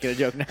Hannah making a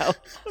joke now.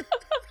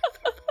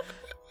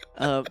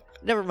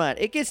 Never mind.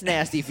 It gets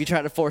nasty if you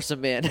try to force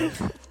them in.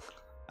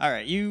 All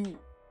right, you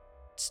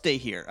stay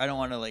here. I don't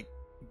want to like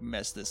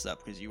mess this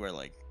up because you are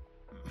like.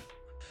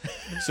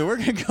 So we're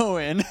gonna go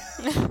in.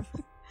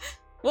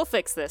 We'll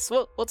fix this.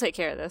 We'll take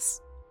care of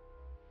this.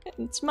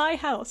 It's my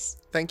house.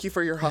 Thank you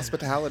for your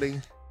hospitality.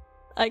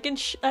 I can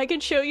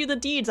show you the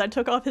deeds I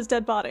took off his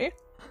dead body.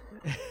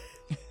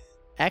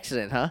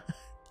 Accident, huh?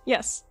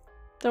 Yes.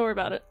 Don't worry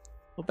about it.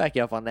 We'll back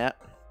you up on that.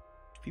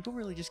 Do people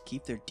really just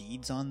keep their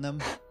deeds on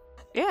them?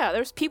 Yeah,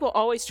 there's people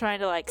always trying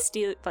to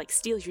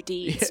steal your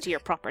deeds to your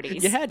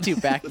properties. You had to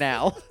back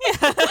now.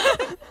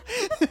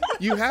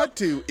 You had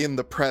to in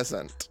the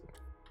present.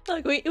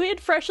 Like, we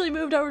had freshly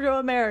moved over to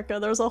America.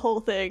 There was a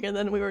whole thing, and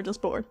then we were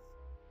just bored.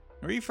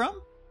 Where are you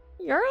from?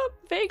 Europe?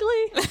 Vaguely?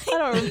 I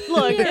don't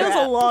look, it was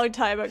a long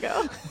time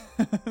ago.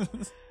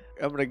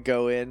 I'm gonna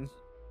go in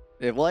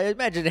Well, I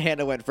imagine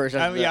Hannah went first.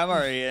 After Yeah, that I'm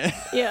already.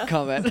 Yeah.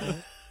 comment.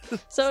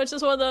 So it's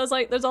just one of those,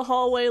 like, there's a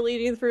hallway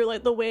leading through,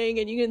 like, the wing,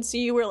 and you can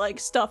see where, like,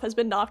 stuff has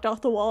been knocked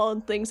off the wall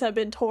and things have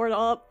been torn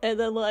up, and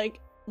then, like,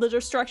 the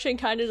destruction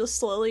kind of just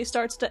slowly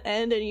starts to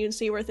end, and you can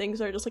see where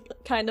things are just, like,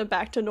 kind of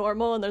back to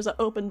normal, and there's an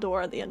open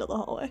door at the end of the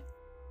hallway.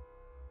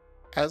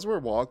 As we're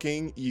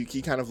walking,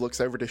 Yuki kind of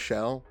looks over to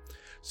Shell.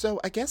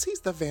 So I guess he's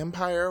the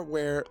vampire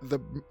where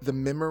the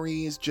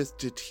memories just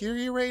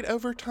deteriorate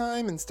over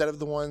time instead of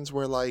the ones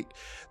where, like,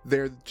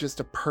 they're just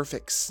a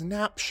perfect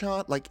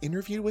snapshot, like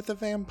Interview with a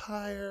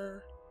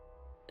Vampire.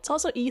 It's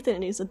also Ethan,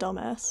 and he's a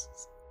dumbass.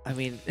 I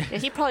mean, Yeah,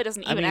 he probably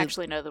doesn't I even mean-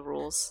 actually know the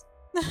rules.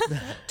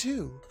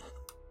 Too.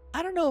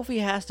 I don't know if he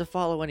has to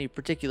follow any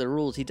particular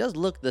rules. He does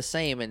look the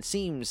same and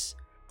seems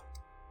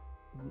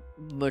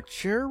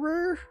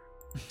maturer.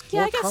 Yeah,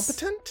 More I guess.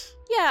 competent?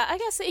 Yeah, I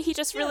guess he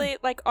just really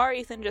like our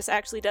Ethan just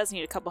actually does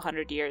need a couple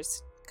hundred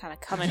years kind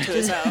of come into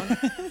his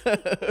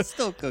own.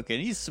 Still cooking.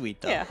 He's sweet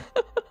though. Yeah.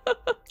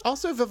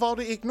 Also,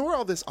 Vivaldi, ignore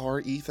all this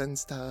R. Ethan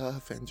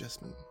stuff and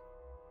just ignore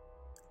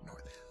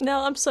that.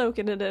 No, I'm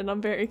soaking it in.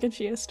 I'm very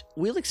confused.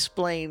 We'll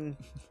explain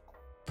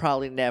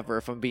probably never,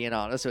 if I'm being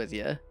honest with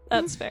you.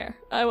 That's fair.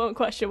 I won't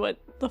question what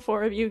the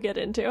four of you get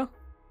into.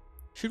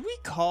 Should we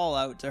call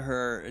out to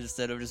her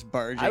instead of just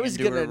barging I was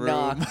into gonna her room?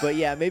 knock, but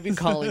yeah, maybe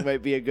calling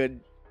might be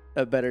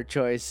a better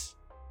choice.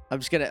 I'm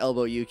just gonna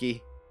elbow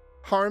Yuki.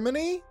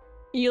 Harmony?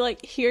 You,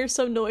 like, hear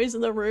some noise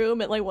in the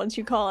room, and, like, once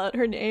you call out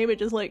her name, it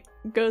just, like,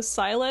 goes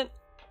silent.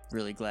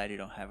 Really glad you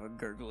don't have a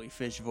gurgly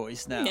fish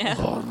voice now. Yeah.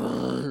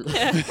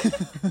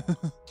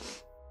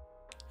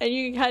 And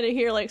you kind of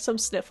hear, like, some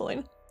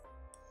sniffling.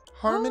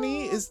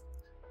 Harmony is.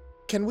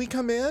 Can we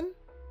come in?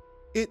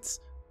 It's.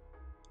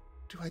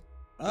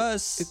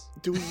 Us.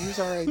 Do we use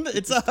our?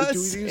 It's do us. we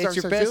use It's our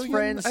your best civilian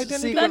friend's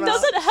identity? secret That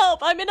Equinox. doesn't help.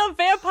 I'm in a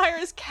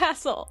vampire's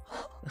castle.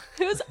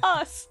 Who's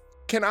us?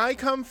 Can I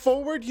come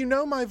forward? You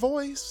know my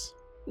voice.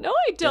 No,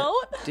 I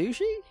don't. Do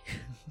she?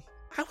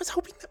 I was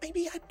hoping that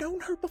maybe I'd known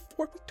her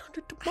before we turned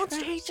into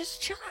monsters. Hey,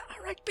 just chill out.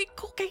 All right, big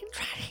cocaine's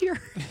right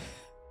here.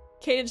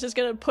 Kaden's just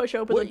gonna push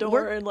open the Wait, door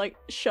we're- and, like,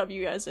 shove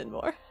you guys in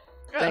more.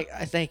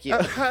 Thank you.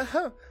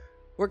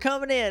 We're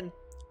coming in.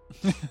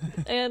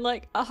 And,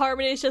 like, a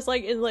Harmony is just,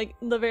 like, in, like,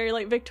 the very,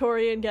 like,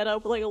 Victorian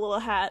getup with, like, a little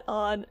hat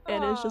on,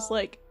 and it's just,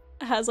 like,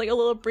 has, like, a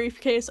little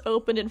briefcase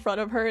open in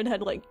front of her, and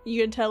had, like,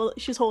 you can tell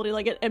she's holding,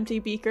 like, an empty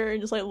beaker and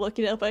just, like,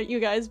 looking up at you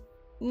guys,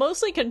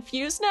 mostly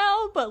confused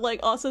now, but, like,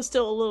 also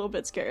still a little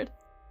bit scared.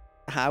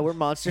 Hi, we're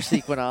Monster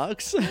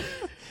Sequinox.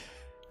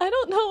 I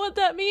don't know what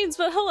that means,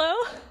 but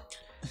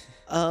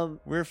hello.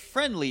 We're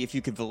friendly, if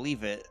you could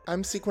believe it.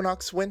 I'm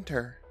Sequinox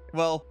Winter.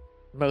 Well,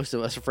 Most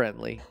of us are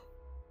friendly.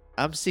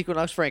 I'm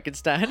Sequinox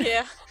Frankenstein.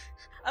 Yeah.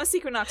 I'm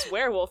Sequinox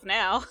werewolf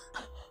now.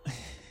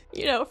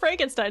 You know,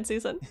 Frankenstein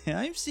season.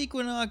 I'm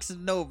Sequinox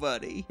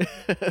Nobody.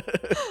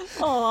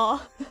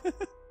 Aw.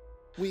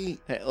 We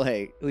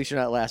Hey, at least you're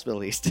not last but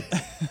least.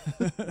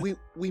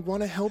 we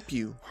want to help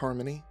you,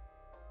 Harmony.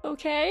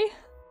 Okay.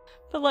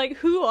 But, like,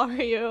 who are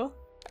you?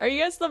 Are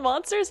you guys the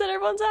monsters that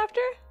everyone's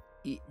after?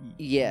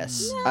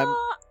 Yes, No, I'm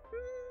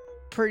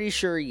pretty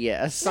sure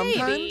yes.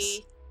 Sometimes.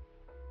 maybe.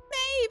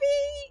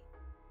 Maybe.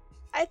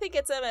 I think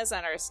it's a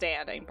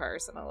misunderstanding,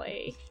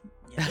 personally.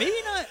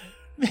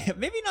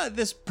 Maybe not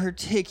this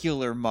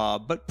particular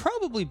mob, but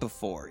probably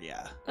before,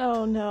 yeah.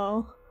 Oh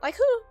no. Like,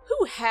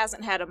 who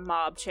hasn't had a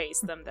mob chase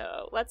them,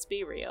 though? Let's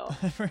be real.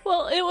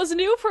 Well, it was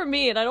new for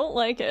me and I don't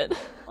like it.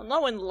 Well,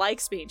 no one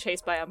likes being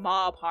chased by a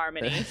mob,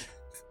 Harmony.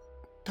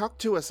 Talk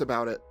to us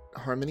about it,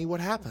 Harmony. What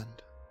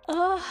happened?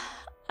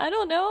 I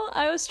don't know.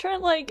 I was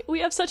trying, like, we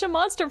have such a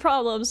monster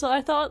problem, so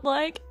I thought,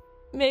 like,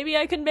 maybe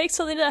I could make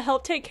something to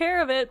help take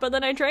care of it, but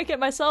then I drank it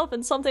myself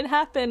and something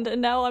happened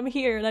and now I'm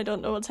here and I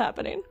don't know what's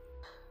happening.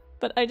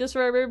 But I just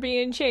remember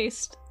being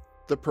chased.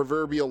 The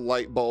proverbial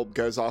light bulb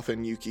goes off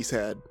in Yuki's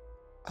head.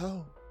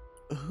 Oh,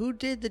 Who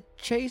did the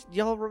chase?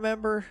 Y'all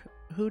remember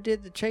who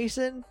did the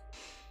chasing?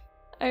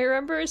 I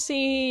remember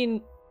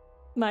seeing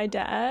my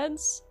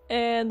dad's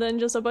and then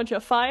just a bunch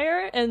of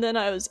fire and then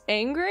I was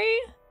angry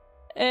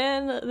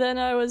and then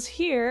I was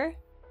here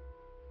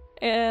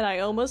and I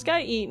almost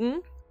got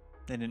eaten.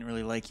 They didn't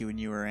really like you when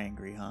you were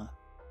angry, huh?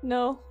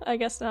 No, I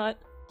guess not.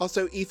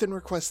 also, Ethan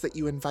requests that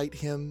you invite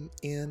him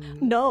in.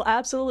 No,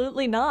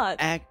 absolutely not.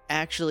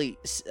 Actually,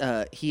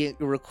 he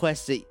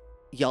requests that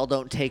y'all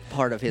don't take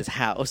part of his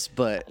house,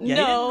 but Yeah, he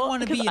didn't No,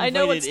 wanna be because I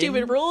know what invited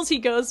stupid in. rules he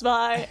goes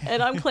by,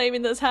 and I'm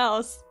claiming this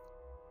house.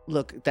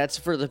 look, that's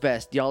for the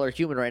best. Y'all are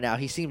human right now.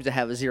 He seems to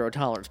have a zero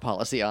tolerance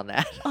policy on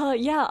that.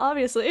 Yeah,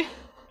 obviously.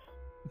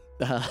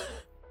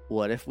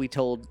 What if we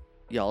told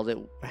y'all that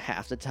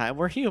half the time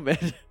we're human?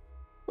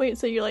 Wait,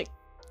 so you're like,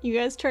 you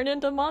guys turn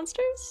into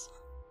monsters?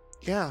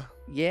 Yeah.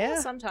 Yeah?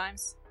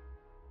 Sometimes.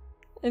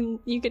 And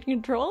you can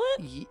control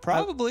it?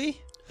 Probably.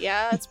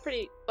 Yeah, it's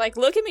pretty. Like,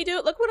 look at me do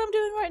it. Look what I'm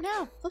doing right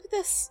now. Look at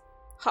this.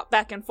 Hop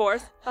back and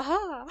forth.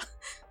 Aha.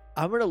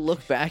 I'm gonna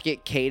look back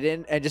at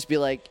Caden and just be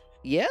like,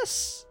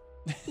 yes?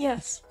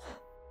 Yes.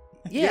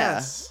 Yeah.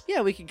 Yes.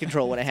 Yeah, we can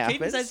control when it Caden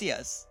happens. says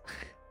yes.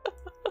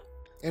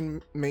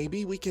 And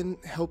maybe we can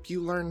help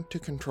you learn to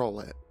control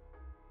it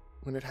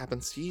when it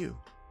happens to you.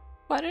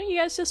 Why don't you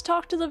guys just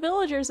talk to the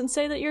villagers and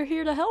say that you're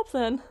here to help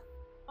then?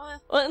 Uh,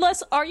 Well,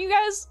 unless, are you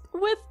guys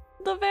with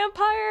the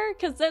vampire?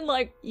 Because then,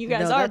 like, you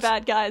guys No, are that's-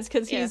 bad guys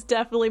because Yeah. he's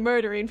definitely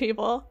murdering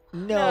people.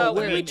 No,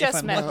 we're- we if just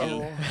I'm met lucky. him.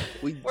 No,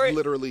 we We're-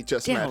 literally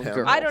just Down, met him.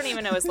 girl. I don't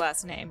even know his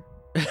last name.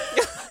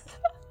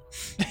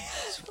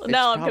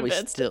 Now I'm probably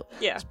convinced. Still,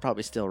 Yeah. It's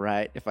probably still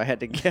right if I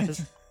had to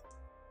guess.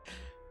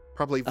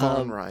 Probably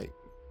Vaughn Um, Wright.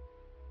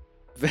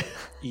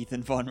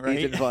 Ethan Von Wright.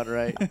 Ethan Von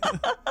Wright.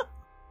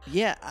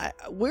 Yeah,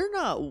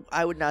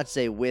 I would not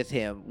say with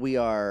him. We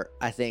are,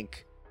 I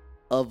think,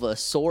 of a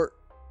sort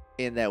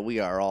in that we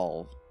are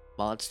all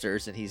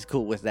monsters and he's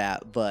cool with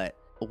that, but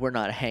we're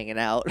not hanging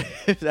out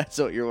if that's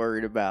what you're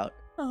worried about.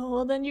 Oh,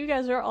 well, then you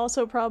guys are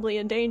also probably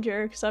in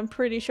danger because I'm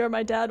pretty sure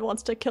my dad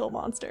wants to kill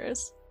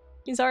monsters.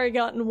 He's already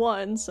gotten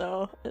one,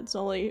 so it's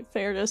only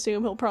fair to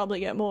assume he'll probably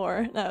get more.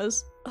 And I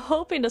was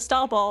hoping to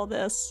stop all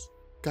this.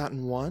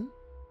 Gotten one?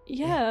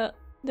 Yeah,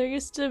 there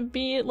used to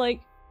be, like,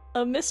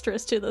 a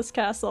mistress to this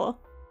castle.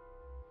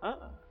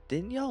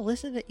 Didn't y'all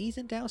listen to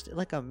Ethan downstairs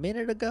like a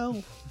minute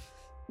ago?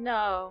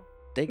 No.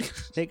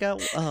 They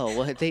got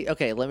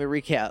okay, let me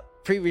recap.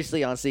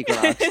 Previously on Secret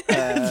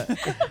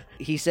Ops,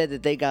 he said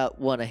that they got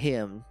one of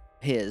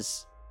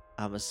his.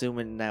 I'm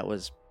assuming that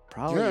was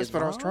probably his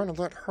mom?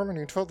 to let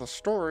Harmony tell the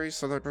story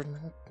so that we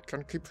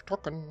can keep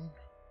talking.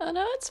 Oh,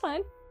 no, it's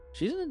fine.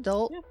 She's an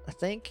adult, I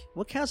think.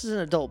 What counts as an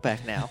adult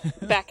back now?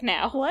 Back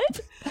now.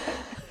 What?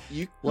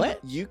 What?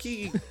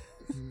 Yuki?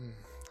 I don't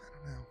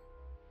know.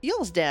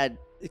 Y'all's dad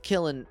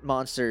killing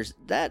monsters,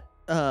 that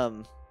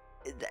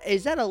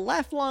is that a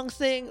lifelong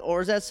thing,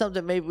 or is that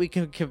something maybe we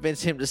can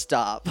convince him to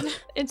stop?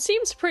 It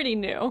seems pretty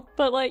new,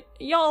 but, like,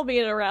 y'all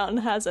being around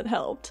hasn't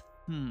helped.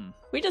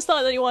 We just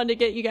thought that he wanted to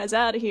get you guys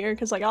out of here,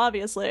 because, like,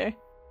 obviously.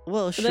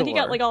 Well, But sure. then he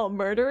got, like, all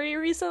murdery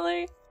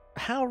recently.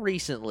 How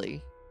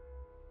recently?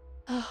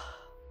 I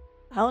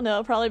don't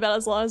know, probably about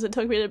as long as it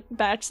took me to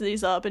batch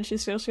these up, and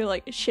she's just gonna,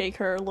 like, shake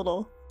her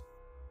little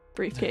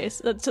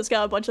briefcase. That's just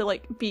got a bunch of,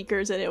 like,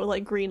 beakers in it with,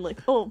 like, green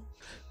liquid. Oh,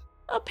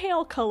 a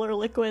pale color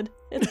liquid.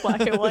 It's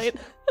black and white.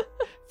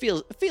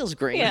 Feels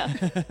green. Yeah.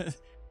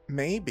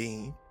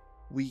 Maybe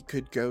we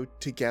could go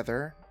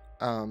together.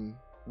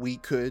 We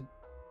could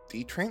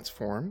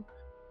de-transform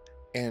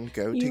and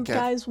go You together.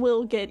 guys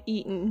will get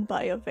eaten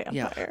by a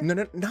vampire.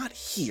 No, not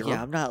here.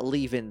 Yeah, I'm not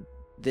leaving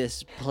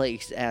this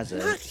place as a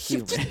Not here.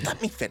 human. Just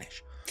let me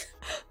finish.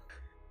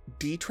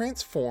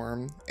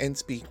 De-transform and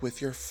speak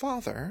with your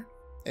father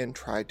and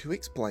try to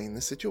explain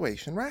the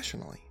situation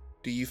rationally.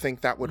 Do you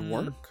think that would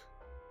work?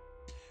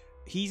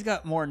 He's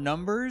got more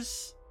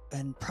numbers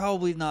and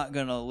probably not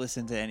going to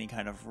listen to any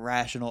kind of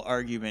rational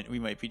argument we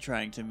might be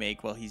trying to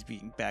make while he's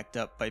being backed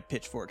up by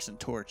pitchforks and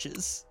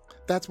torches.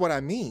 That's what I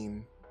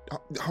mean.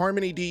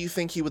 Harmony, do you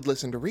think he would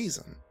listen to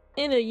reason?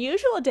 In a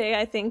usual day,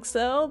 I think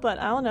so, but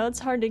I don't know, it's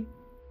hard to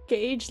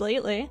gauge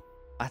lately.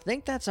 I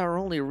think that's our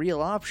only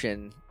real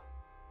option.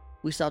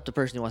 We stop the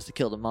person who wants to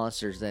kill the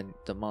monsters, then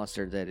the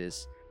monster that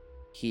is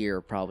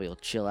here probably will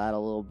chill out a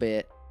little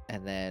bit,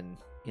 and then,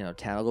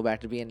 town will go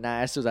back to being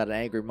nice without an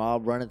angry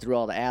mob running through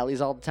all the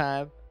alleys all the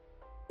time.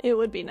 It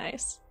would be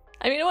nice.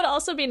 I mean, it would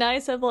also be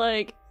nice if,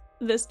 like,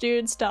 this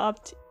dude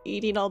stopped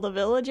eating all the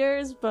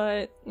villagers,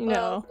 but,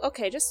 Well,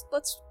 okay, just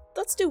let's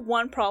do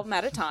one problem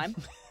at a time.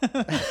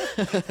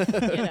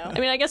 I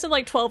mean, I guess in,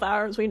 like, 12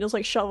 hours, we can just,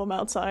 like, shove them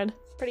outside.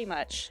 Pretty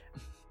much.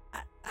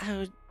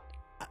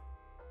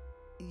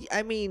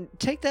 I mean,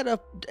 take that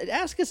up.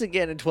 Ask us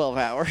again in 12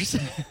 hours.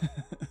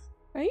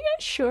 Are you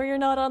guys sure you're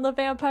not on the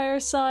vampire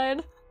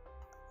side?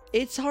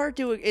 It's hard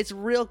to. It's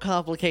real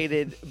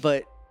complicated,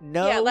 but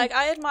no. Yeah, like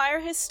I admire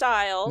his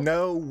style.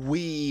 No,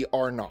 we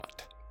are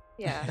not.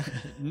 Yeah.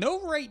 No,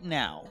 right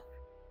now.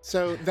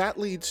 So that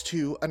leads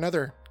to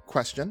another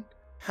question.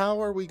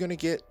 How are we going to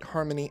get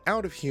Harmony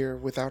out of here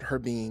without her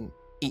being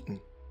eaten?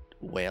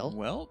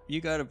 Well, you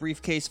got a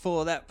briefcase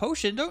full of that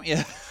potion, don't you?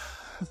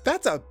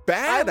 That's a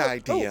bad I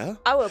would- idea.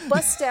 I would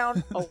bust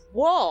down a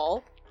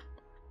wall,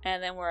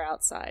 and then we're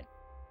outside,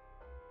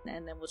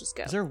 and then we'll just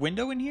go. Is there a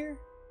window in here?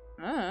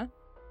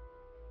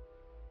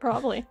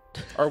 Probably.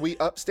 Are we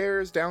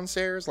upstairs,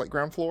 downstairs, like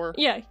ground floor?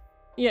 Yeah,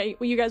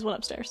 you guys went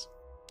upstairs.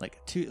 Like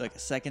a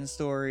second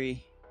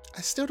story?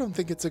 I still don't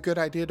think it's a good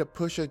idea to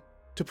push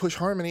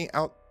Harmony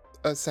out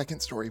a second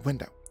story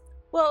window.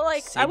 Well,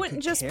 like I Sid wouldn't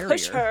could just carry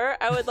push her. her.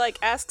 I would like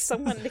ask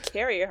someone to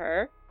carry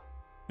her.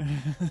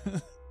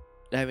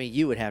 I mean,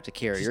 you would have to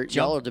carry her. Just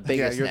Y'all jump- are the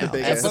biggest you're the now.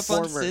 biggest. As the Up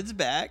on former, Sid's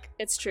back.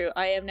 It's true.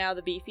 I am now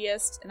the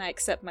beefiest, and I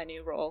accept my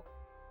new role.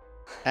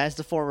 as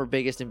the former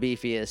biggest and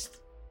beefiest,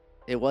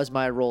 it was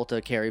my role to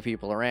carry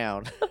people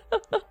around.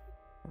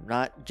 I'm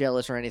not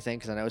jealous or anything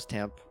because I know it's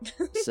temp.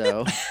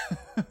 So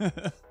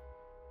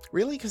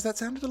Really? Because that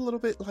sounded a little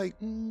bit like,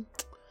 a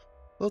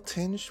little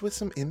tinged with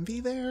some envy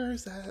there.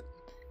 Is that?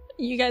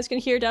 You guys can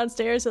hear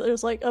downstairs that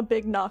there's, like, a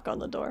big knock on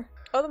the door.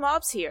 Oh, the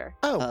mob's here.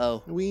 Oh,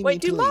 Uh-oh. we Wait,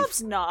 need do to leave.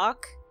 mobs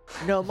knock?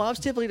 No, mobs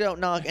typically don't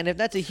knock, and if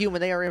that's a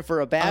human, they are in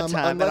for a bad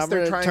time. Unless and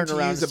they're I'm trying going to to turn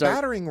around use and a start.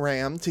 battering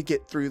ram to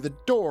get through the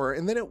door,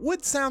 and then it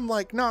would sound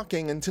like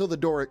knocking until the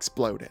door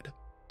exploded.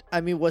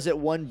 I mean, was it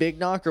one big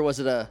knock or was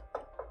it a?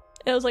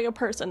 It was like a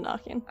person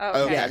knocking.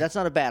 Oh, okay. Yeah, that's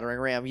not a battering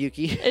ram,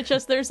 Yuki. It's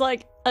just there's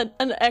like an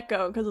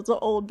echo because it's an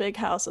old big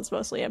house that's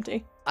mostly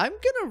empty. I'm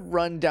gonna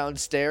run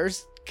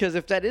downstairs because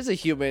if that is a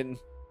human,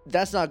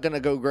 that's not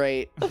gonna go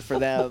great for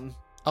them.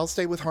 I'll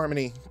stay with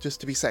Harmony just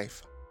to be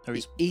safe. Are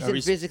we, Ethan are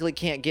we, physically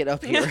can't get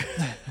up here,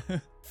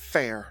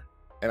 Fair.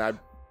 And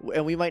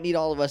and we might need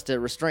all of us to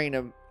restrain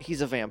him.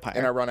 He's a I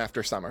vampire. run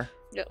after Summer.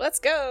 Yeah, let's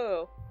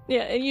go.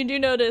 Yeah, and you do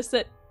notice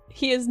that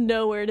he is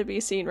nowhere to be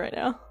seen right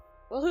now.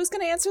 Well, who's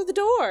gonna answer the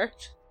door?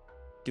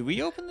 do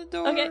we open the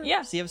door? Okay, yeah.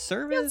 Does he have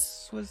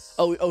service? Was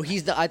Oh,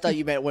 he's not. I thought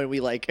you meant when we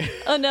like.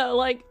 Oh no,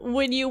 like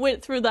when you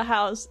went through the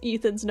house,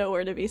 Ethan's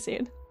nowhere to be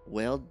seen.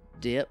 Well,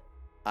 Dip,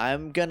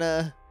 I'm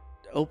gonna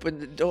open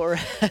the door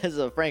as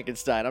a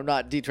Frankenstein. I'm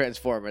not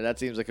de-transformer. That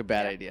seems like a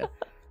bad idea.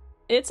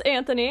 It's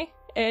Anthony,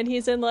 and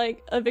he's in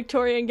like a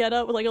Victorian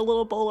getup with like a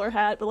little bowler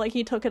hat, but like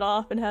he took it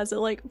off and has it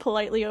like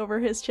politely over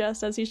his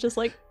chest as he's just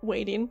like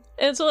waiting.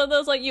 And it's one of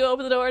those like you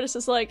open the door and it's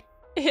just like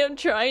him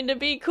trying to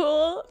be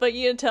cool, but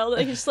you can tell that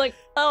he's just like,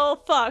 oh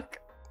fuck,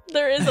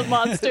 there is a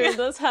monster in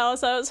this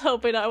house. I was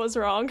hoping I was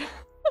wrong.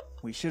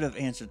 we should have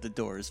answered the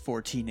doors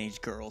for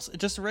teenage girls.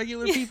 Just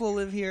regular people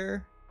live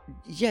here.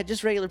 Yeah,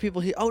 just regular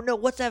people here. Oh no,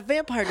 what's that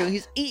vampire doing?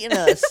 He's eating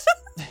us.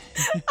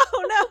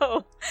 Oh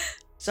no!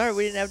 Sorry,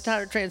 we didn't have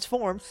time to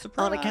transform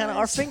on account of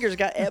our Surprise. fingers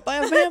got ate by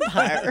a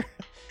vampire.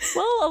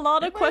 Well, a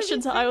lot of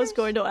questions I was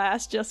going to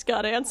ask just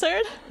got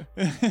answered.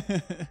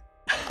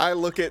 I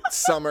look at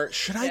Summer.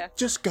 Should I Yeah.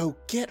 just go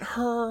get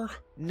her?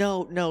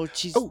 No,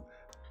 she's. Oh,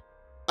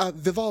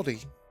 Vivaldi.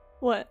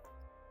 What?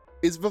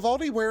 Is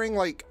Vivaldi wearing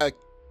like a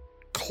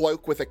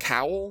cloak with a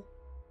cowl?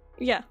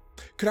 Yeah.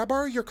 Could I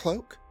borrow your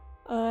cloak?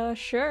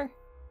 Sure.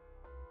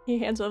 He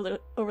hands over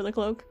the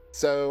cloak.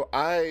 So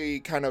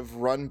I kind of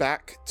run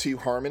back to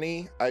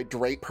Harmony. I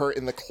drape her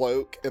in the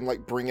cloak and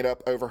like bring it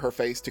up over her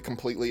face to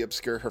completely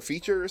obscure her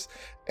features.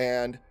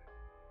 And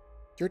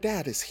your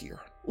dad is here.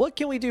 What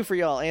can we do for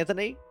y'all,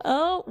 Anthony?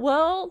 Oh,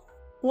 well,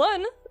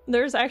 one,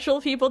 there's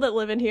actual people that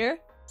live in here.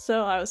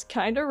 So I was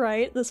kinda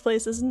right. This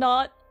place is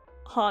not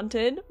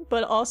haunted,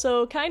 but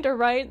also kinda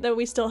right that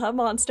we still have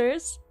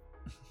monsters.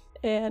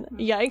 And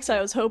yikes, I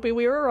was hoping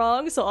we were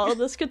wrong, so all of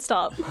this could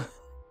stop.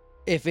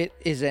 If it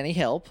is any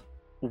help,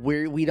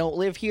 we don't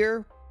live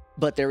here,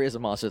 but there is a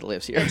monster that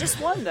lives here. Just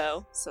one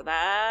though, so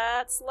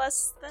that's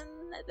less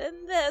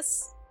than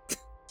this.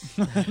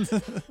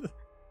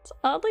 It's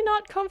oddly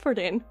not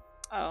comforting.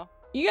 Oh,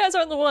 You guys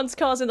aren't the ones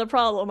causing the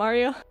problem, are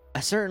you?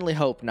 I certainly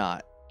hope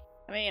not.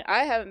 I mean,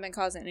 I haven't been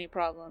causing any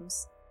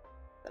problems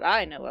that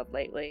I know of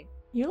lately.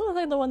 You look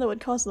like the one that would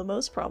cause the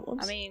most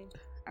problems. I mean,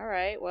 all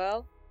right,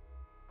 well,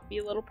 be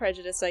a little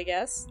prejudiced, I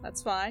guess.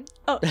 That's fine.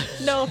 Oh,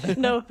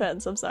 no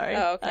offense, I'm sorry.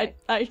 Oh, okay.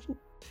 I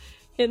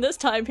in this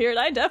time period,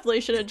 I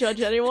definitely shouldn't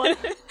judge anyone.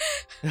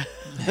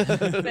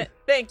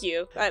 Thank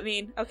you. I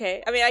mean,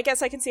 okay. I mean, I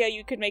guess I can see how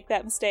you could make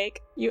that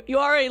mistake. You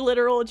are a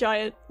literal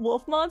giant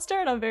wolf monster,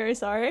 and I'm very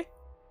sorry.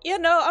 Yeah,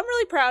 no, I'm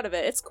really proud of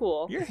it. It's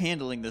cool. You're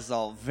handling this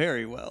all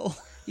very well.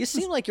 You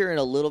seem like you're in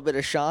a little bit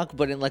of shock,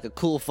 but in like a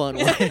cool, fun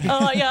way.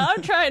 Oh yeah,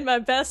 I'm trying my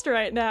best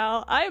right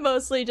now. I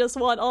mostly just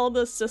want all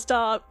this to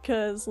stop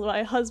because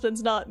my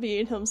husband's not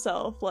being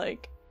himself,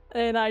 like,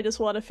 and I just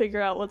want to figure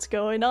out what's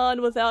going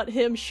on without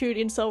him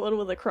shooting someone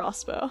with a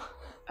crossbow.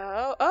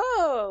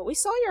 Oh, we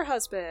saw your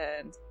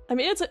husband. I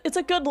mean, it's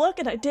a good look,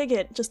 and I dig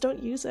it. Just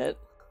don't use it.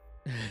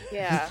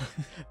 Yeah.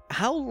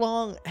 How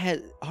long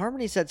has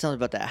Harmony said something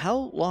about that?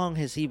 How long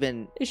has he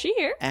been Is she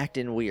here?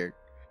 acting weird?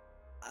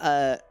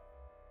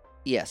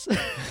 Yes.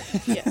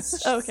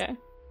 Yes. Okay.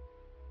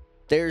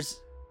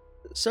 There's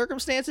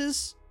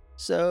circumstances,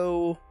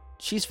 so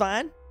she's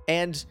fine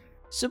and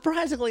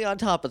surprisingly on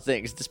top of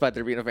things, despite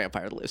there being a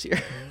vampire that lives here.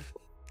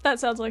 That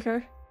sounds like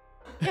her.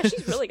 Yeah,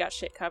 she's really got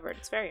shit covered.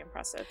 It's very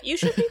impressive. You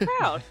should be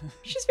proud.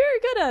 She's very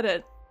good at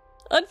it.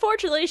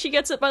 Unfortunately, she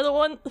gets it from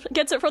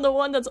the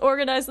one that's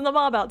organizing the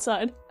mob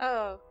outside.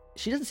 Oh.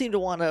 She doesn't seem to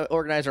want to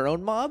organize her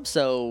own mob,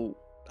 so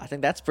I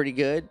think that's pretty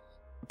good.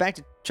 Back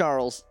to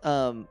Charles.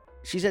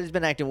 She said he's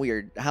been acting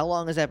weird. How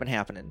long has that been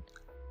happening?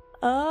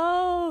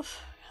 Oh,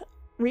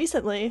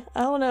 recently.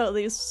 I don't know.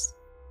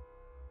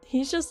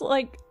 He's just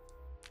like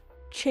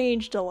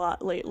changed a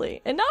lot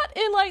lately, and not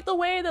in like the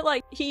way that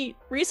like he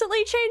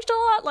recently changed a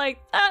lot. Like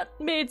that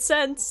made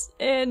sense,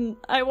 and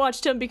I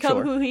watched him become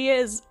Sure. who he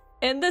is,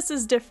 and this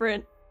is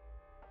different,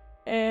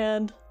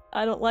 and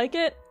I don't like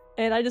it,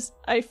 and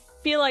I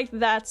feel like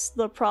that's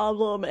the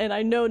problem, and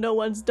I know no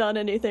one's done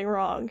anything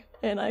wrong,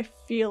 and I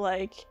feel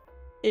like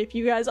if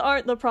you guys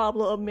aren't the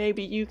problem,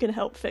 maybe you can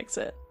help fix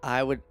it.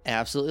 I would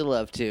absolutely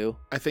love to.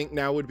 I think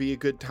now would be a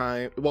good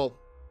time. Well,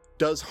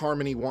 does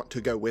Harmony want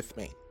to go with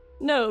me?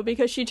 No,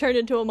 because she turned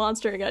into a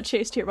monster and got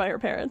chased here by her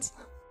parents.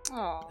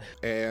 Oh.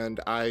 And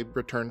I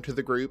return to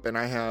the group, and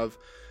I have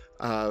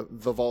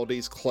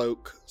Vivaldi's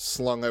cloak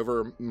slung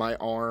over my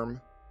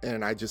arm,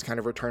 and I just kind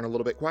of return a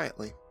little bit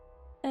quietly.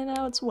 And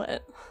now it's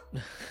wet.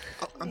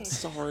 Oh, I'm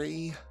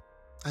sorry.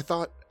 I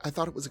thought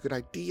it was a good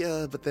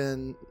idea, but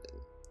then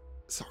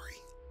sorry.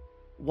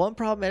 One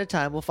problem at a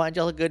time. We'll find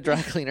y'all a good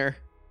dry cleaner.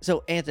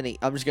 So, Anthony,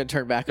 I'm just going to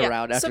turn back Yeah,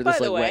 around so after by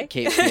this the way- wet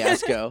cape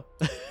fiasco.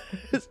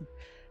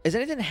 Has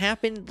anything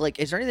happened? Like,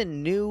 is there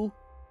anything new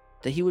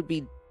that he would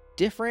be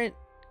different?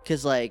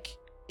 Because, like,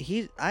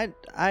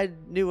 I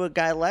knew a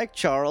guy like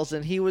Charles,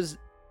 and he was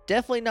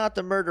definitely not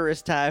the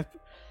murderous type.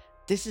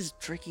 This is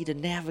tricky to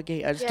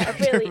navigate. I just Yeah,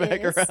 gotta it really turn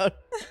back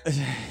is.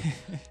 around.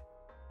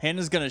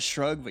 Hannah's gonna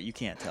shrug, but you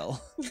can't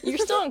tell. You're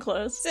still in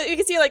clothes. So you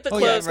can see like the Oh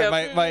yeah, clothes go.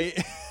 my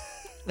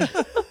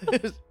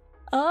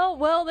Oh,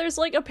 well, there's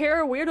like a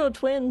pair of weirdo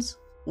twins.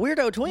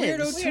 Weirdo twins.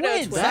 weirdo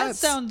twins. That That's-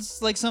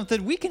 sounds like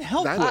something we can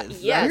help That,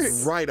 with. yes.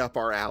 That's right up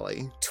our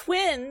alley.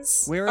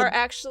 Twins We're are a-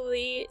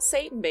 actually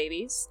Satan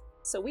babies,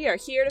 so we are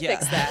here to Yeah.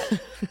 fix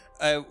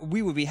that.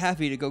 We would be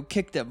happy to go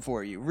kick them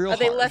for you, real Are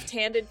they hard.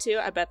 left-handed too?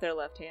 I bet they're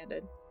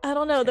left-handed. I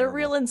don't know, they're Terrible.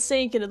 real in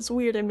sync and it's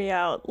weirding me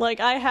out.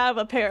 Like, I have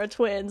a pair of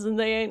twins and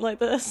they ain't like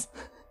this.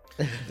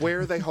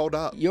 Where they hold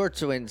up. Your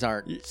twins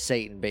aren't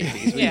Satan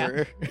babies. We Yeah.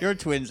 were- Your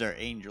twins are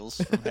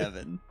angels from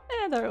heaven.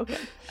 They're okay.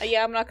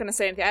 Yeah, I'm not gonna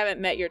say anything. I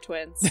haven't met your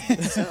twins,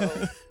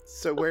 so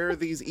So where are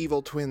these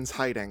evil twins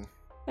hiding?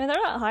 And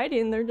they're not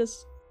hiding,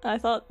 I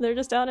thought they're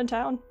just out in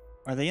town.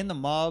 Are they in the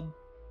mob?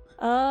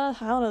 I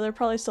don't know, they're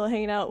probably still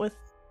hanging out with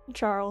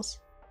Charles.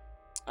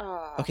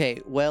 Okay,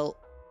 well,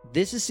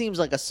 seems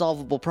like a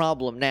solvable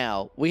problem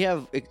now. We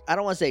have, I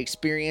don't want to say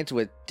experience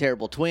with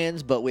terrible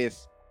twins, but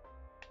with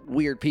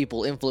weird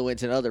people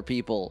influencing other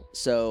people.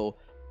 So,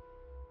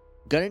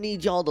 gonna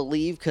need y'all to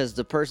leave because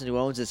the person who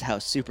owns this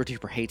house super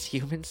duper hates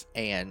humans,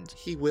 and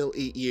He will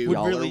eat you. Would-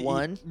 Y'all are really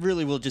one?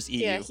 really will just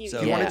eat Yeah, you. he-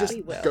 So You want Yeah. to just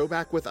We will. go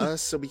back with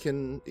us so we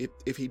can,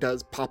 if he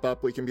does pop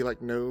up, we can be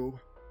like, no,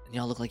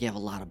 y'all look like you have a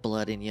lot of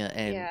blood in you,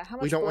 and yeah, how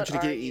much we don't want you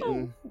blood to are get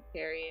eaten.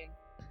 carrying?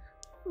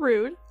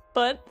 Rude,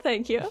 but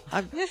thank you.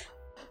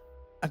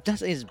 I'm not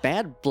saying it's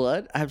bad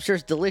blood. I'm sure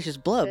it's delicious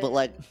blood, but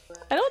like,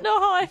 I don't know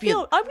how I Be a-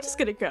 feel. I'm just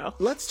gonna go.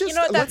 Let's just You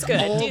know what, that's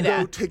let's good. all Do go that.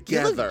 you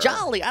together. look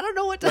jolly. I don't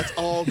know what to. Let's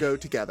all go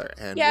together.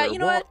 And Yeah, we're you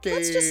know what? walking.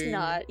 Let's just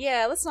not.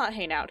 Yeah, let's not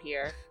hang out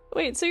here.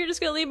 Wait, so you're just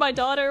gonna leave my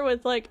daughter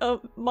with like a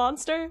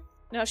monster?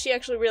 No, she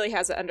actually really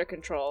has it under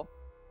control.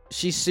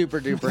 She's super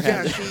duper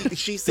Yeah, happy.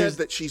 she says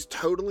that she's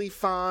totally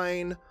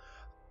fine.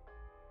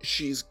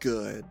 She's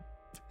good.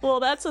 Well,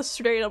 that's a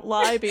straight up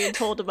lie being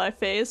told to my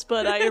face,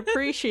 but I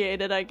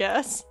appreciate it, I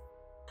guess.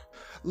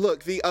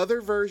 Look, the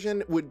other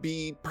version would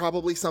be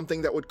probably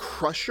something that would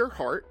crush your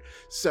heart,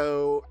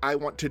 so I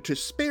wanted to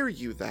spare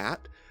you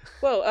that.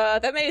 Whoa,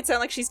 that made it sound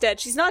like she's dead.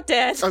 She's not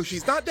dead. Oh,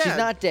 she's not dead. She's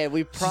not dead.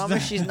 We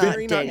promise she's not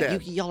Very dead. not dead.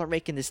 Yuki, y'all are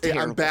making this Yeah,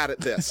 terrible. I'm bad at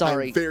this.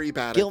 Sorry. I'm very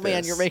bad at Gilman,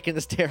 this. you're making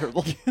this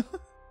terrible.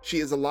 She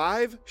is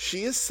alive.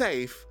 She is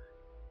safe.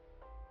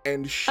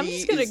 And she I'm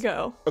just gonna is...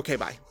 go. Okay,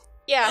 bye.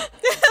 Yeah.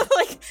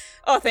 Like,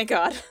 oh, thank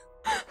God.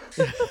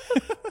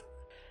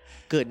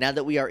 Good. Now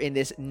that we are in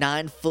this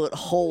 9-foot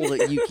hole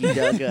that Yuki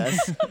dug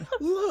us.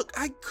 Look,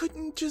 I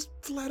couldn't just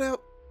flat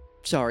out...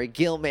 Sorry,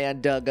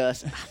 Gilman dug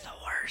us. I'm the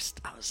worst.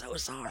 I'm so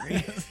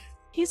sorry.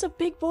 He's a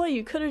big boy.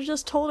 You could have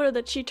just told her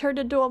that she turned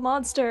into a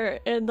monster,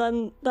 and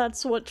then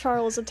that's what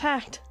Charles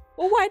attacked.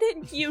 Well, why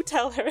didn't you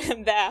tell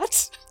him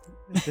that?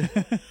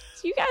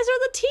 You guys are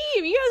the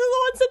team. You guys are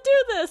the ones that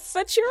do this.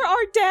 But you're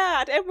our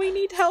dad, and we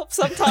need help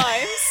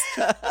sometimes.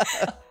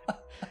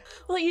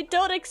 Well, you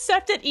don't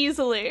accept it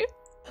easily.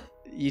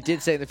 You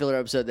did say in the filler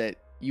episode that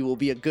you will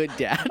be a good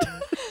dad.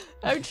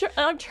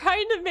 I'm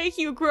trying to make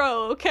you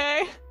grow,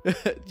 okay?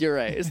 You're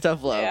right. It's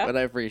tough love, Yeah. and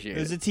I It appreciate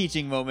was it. a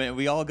teaching moment, and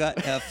we all got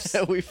Fs.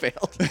 We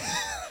failed.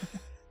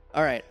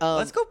 All right.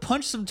 Let's go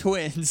punch some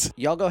twins.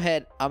 Y'all go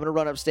ahead. I'm going to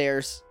run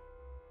upstairs.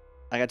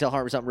 I got to tell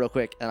Harvey something real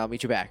quick, and I'll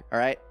meet you back. All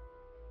right?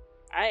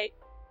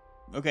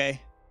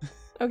 Okay.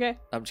 Okay.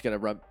 I'm just going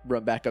to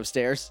run back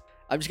upstairs.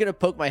 I'm just going to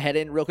poke my head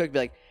in real quick, be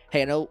like,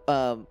 hey, I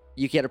know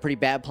Yuki had a pretty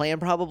bad plan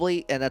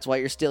probably, and that's why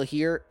you're still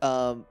here.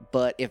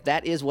 But if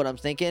that is what I'm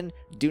thinking,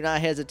 do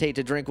not hesitate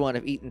to drink one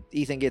if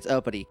Ethan gets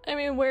uppity. I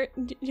mean, where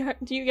do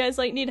you guys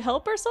like need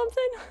help or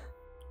something?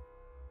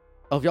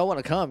 Oh, if y'all want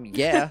to come,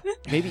 yeah.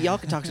 Maybe y'all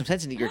can talk some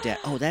sense into your dad.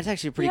 Oh, that's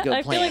actually a pretty Yeah, good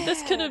I plan. feel like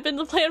this could have been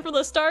the plan from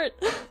the start.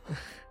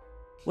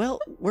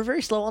 Well, we're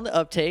very slow on the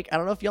uptake. I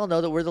don't know if y'all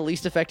know that we're the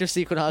least effective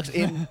Sequinox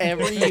in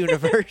every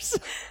universe.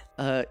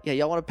 Yeah,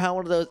 y'all want to pound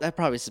one of those? That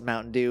probably is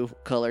Mountain Dew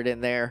colored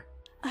in there.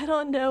 I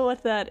don't know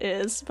what that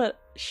is, but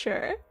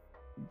sure.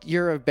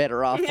 You're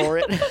better off for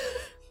it.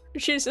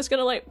 She's just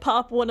gonna like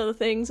pop one of the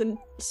things and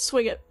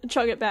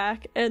chug it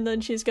back, and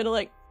then she's gonna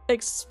like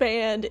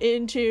expand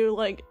into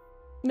like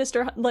the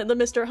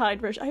Mr. Hyde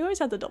version. I always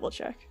have to double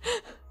check.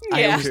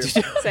 I Yeah, always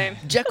do. same.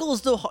 Jekyll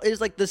is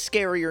like the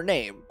scarier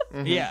name.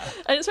 Mhm. Yeah.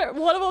 I just heard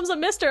one of them's a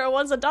Mister and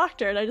one's a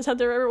Doctor, and I just have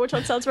to remember which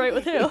one sounds right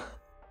with who.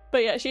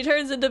 But yeah, she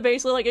turns into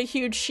basically like a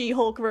huge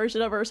She-Hulk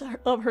version of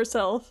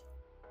herself,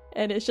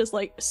 and it's just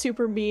like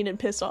super mean and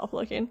pissed off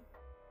looking.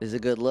 This is a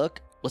good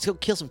look. Let's go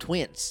kill some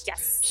twins.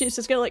 Yes. She's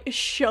just gonna like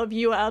shove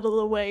you out of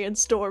the way and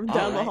storm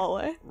down the Alright.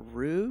 hallway.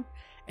 Rude.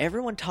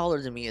 Everyone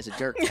taller than me is a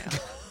jerk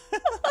now.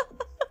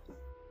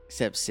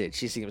 Except Sid,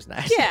 she seems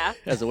nice. Yeah.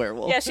 As a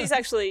werewolf. Yeah, she's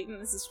actually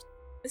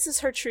this is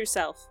her true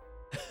self.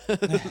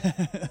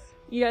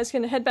 You guys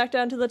can head back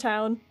down to the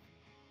town,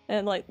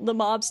 and like the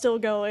mob's still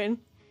going.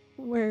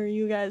 Where are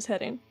you guys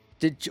heading?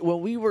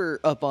 When we were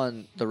up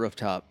on the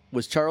rooftop,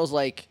 was Charles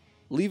like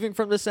leaving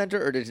from the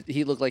center, or did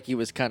he look like he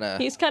was kind of?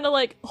 He's kind of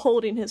like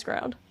holding his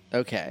ground.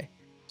 Okay,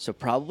 so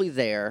probably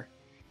there.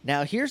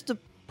 Now here's the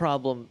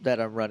problem that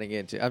I'm running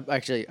into.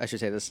 Actually, I should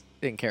say this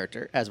in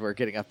character as we're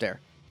getting up there.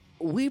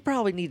 We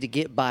probably need to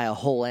get by a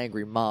whole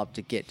angry mob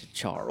to get to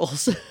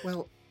Charles.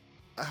 Well,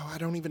 I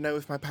don't even know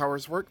if my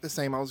powers work the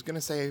same. I was going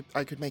to say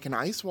I could make an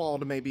ice wall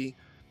to maybe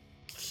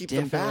keep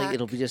them Definitely, back.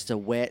 it'll be just a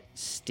wet,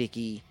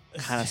 sticky,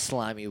 kind of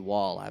slimy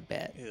wall, I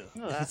bet. Ew.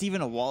 If it's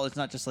even a wall, it's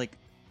not just like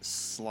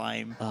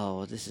slime.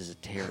 Oh, this is a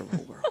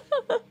terrible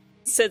world.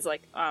 Sid's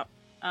like,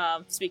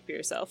 speak for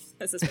yourself.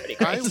 This is pretty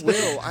I great.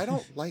 will. I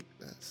don't like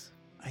this.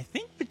 I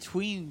think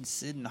between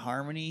Sid and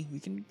Harmony,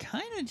 we can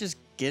kind of just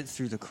get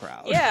through the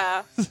crowd.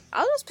 Yeah,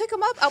 I'll just pick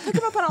him up. I'll pick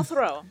him up and I'll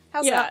throw him.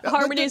 How's Yeah, that?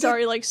 Harmony's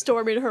already like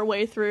storming her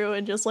way through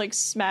and just like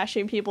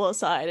smashing people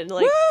aside, and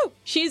like Woo!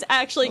 she's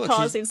actually Look, she's-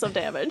 causing some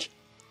damage.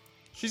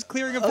 She's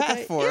clearing a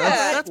path for yeah. us.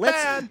 That's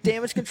Let's bad.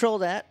 damage control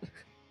that.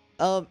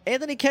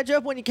 Anthony, catch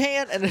up when you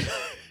can, and I'm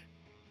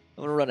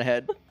gonna run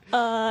ahead.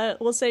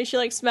 We'll say she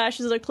like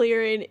smashes a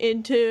clearing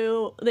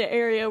into the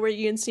area where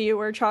you can see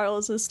where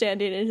Charles is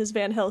standing in his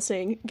Van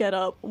Helsing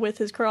getup with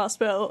his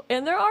crossbow,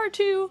 and there are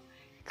two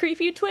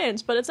creepy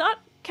twins, but it's not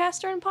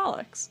Castor and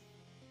Pollux.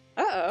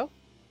 Uh-oh.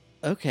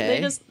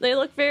 Okay. They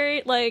look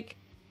very like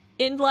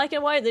in black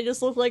and white. They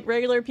just look like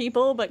regular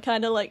people, but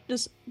kind of like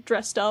just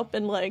dressed up,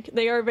 and like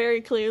they are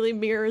very clearly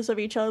mirrors of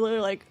each other.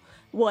 Like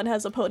one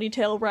has a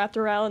ponytail wrapped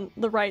around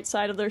the right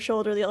side of their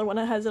shoulder, the other one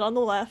has it on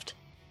the left.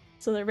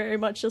 So they're very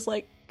much just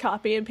like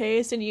copy and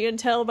paste, and you can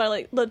tell by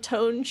like the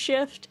tone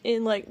shift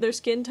in like their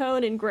skin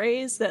tone and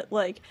grays that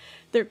like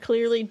they're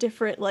clearly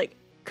different like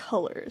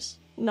colors,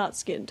 not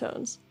skin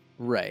tones.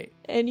 Right.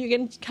 And you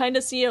can kind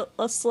of see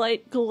a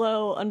slight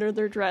glow under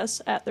their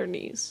dress at their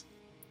knees.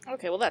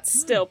 Okay, well that's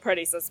still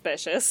pretty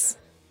suspicious.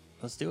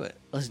 Let's do it.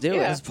 Let's do Yeah.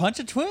 it. Let's punch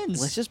of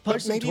twins. Let's just punch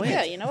But some maybe twins.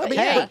 Yeah, you know what? I mean,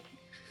 Yeah.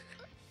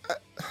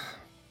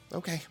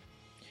 Okay.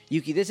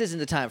 Yuki, this isn't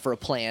the time for a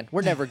plan.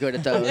 We're never good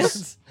at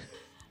those.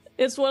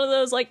 It's one of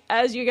those like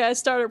as you guys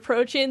start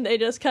approaching, they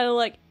just kind of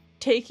like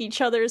take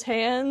each other's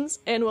hands,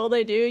 and while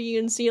they do, you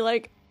can see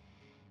like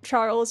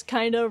Charles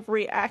kind of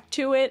react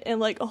to it and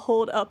like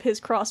hold up his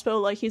crossbow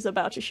like he's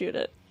about to shoot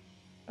it.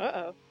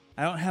 Uh-oh.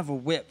 I don't have a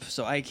whip,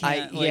 so I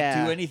can't like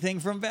yeah. do anything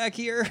from back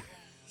here.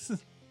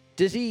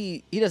 Does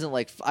he doesn't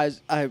like,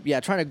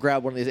 trying to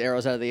grab one of these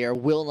arrows out of the air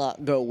will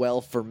not go well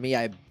for me,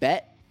 I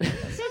bet.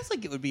 Seems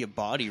like it would be a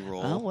body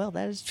roll. Oh, well,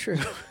 that is true.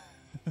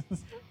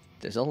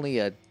 There's only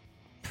a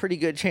pretty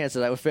good chance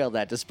that I would fail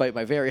that despite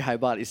my very high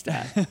body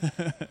stat.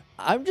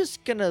 I'm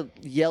just gonna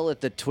yell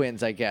at the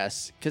twins, I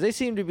guess, because this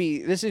seems to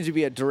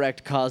be a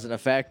direct cause and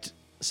effect.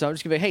 So I'm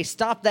just gonna be, hey,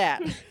 stop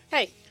that.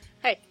 Hey,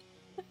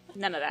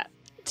 none of that.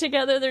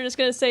 Together, they're just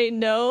gonna say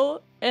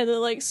no, and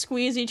then like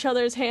squeeze each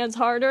other's hands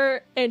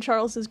harder, and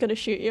Charles is gonna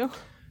shoot you.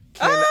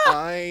 Can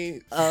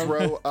I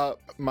throw up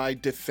my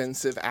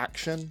defensive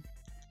action?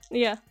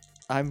 Yeah.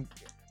 I'm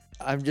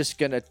just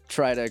gonna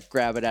try to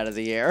grab it out of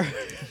the air.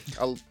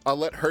 I'll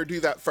let her do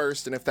that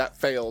first, and if that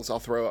fails, I'll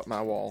throw up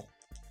my wall.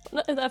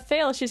 No, if that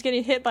fails, she's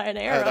getting hit by an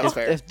arrow. that's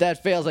fair. If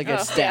that fails, I get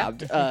Oh.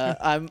 stabbed.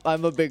 I'm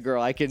a big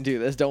girl. I can do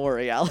this. Don't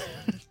worry, Al.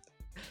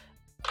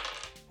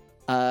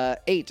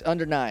 8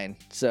 under 9.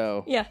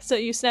 So Yeah, so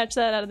you snatch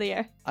that out of the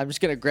air. I'm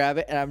just gonna grab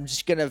it, and I'm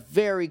just gonna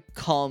very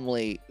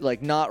calmly,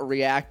 like, not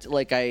react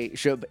like I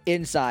should. But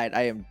inside,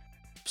 I am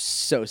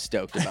so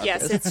stoked about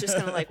Yes, this. it's just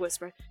gonna like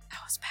whisper, that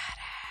was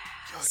badass.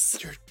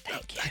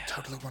 I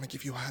totally want to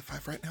give you a high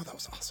five right now. That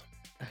was awesome.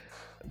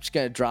 I'm just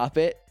gonna drop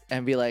it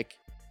and be like,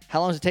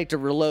 "How long does it take to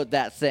reload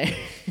that thing?"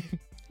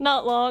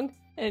 Not long,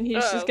 and he's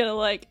Uh-oh. just gonna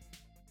like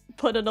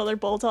put another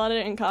bolt on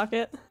it and cock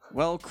it.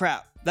 Well,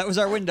 crap. That was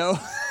our window.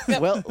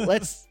 Well,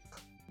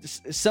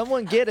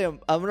 someone get him.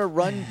 I'm gonna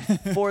run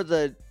for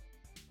the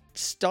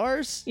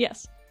stars.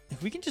 Yes.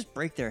 If we can just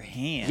break their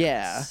hands.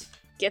 Yeah.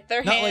 Get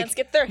their Not hands, like-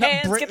 get their not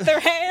hands, break- get their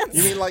hands.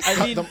 You mean like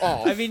cut them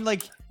off? I mean,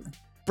 like,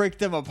 break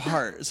them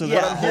apart so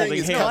Yeah. they're I'm hearing holding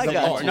is hands cut them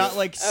anymore. off. Not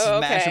like Oh,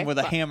 smash okay. them with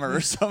a hammer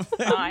or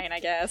something. Fine, I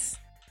guess.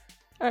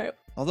 All right.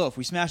 Although, if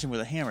we smash them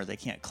with a hammer, they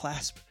can't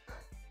clasp.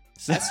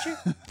 So, That's true.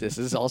 This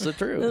is also Then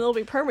true. they'll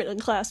be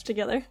permanently clasped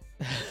together.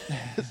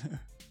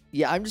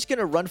 Yeah, I'm just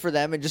gonna run for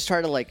them and just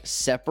try to like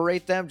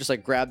separate them, just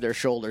like grab their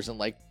shoulders and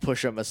like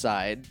push them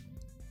aside.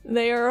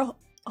 They are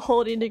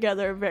holding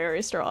together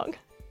very strong.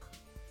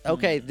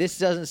 Okay, this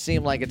doesn't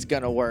seem like it's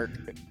gonna work.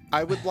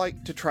 I would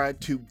like to try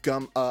to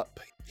gum up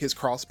his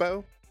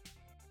crossbow.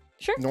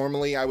 Sure.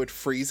 Normally, I would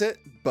freeze it,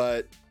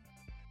 but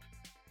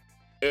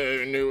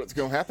I knew what's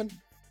going to happen.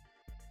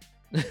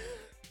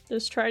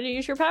 Just try to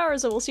use your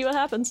powers and we'll see what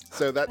happens.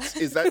 So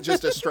is that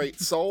just a straight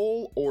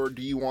soul, or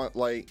do you want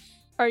like?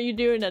 Are you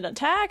doing an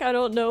attack? I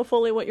don't know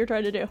fully what you're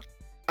trying to do.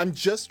 I'm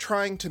just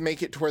trying to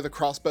make it to where the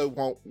crossbow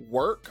won't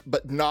work,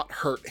 but not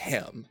hurt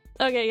him.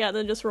 Okay, yeah,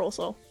 then just roll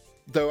soul.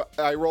 though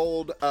I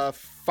rolled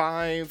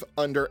 5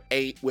 under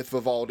 8 with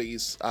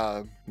Vivaldi's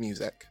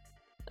music.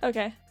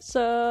 Okay,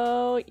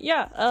 so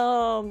yeah,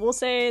 we'll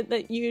say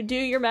that you do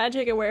your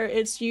magic and where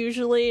it's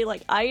usually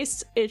like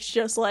ice, it's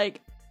just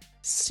like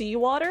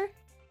seawater,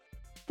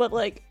 but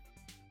like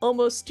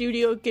almost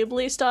Studio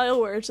Ghibli style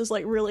where it's just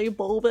like really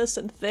bulbous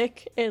and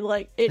thick, and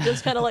like it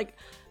just kind of like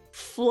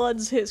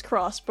floods his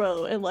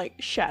crossbow and like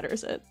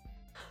shatters it.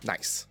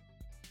 Nice.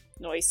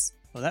 Nice.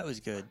 Well, that was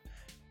good.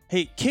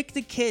 Hey, kick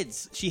the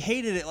kids. She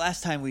hated it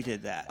last time we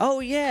did that.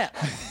 Oh, yeah.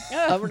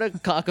 I'm going to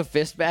cock a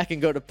fist back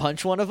and go to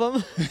punch one of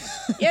them.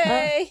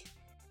 Yay!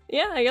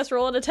 Yeah, I guess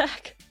roll an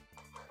attack.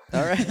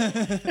 All right.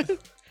 I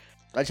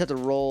just have to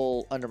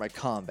roll under my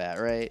combat,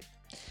 right?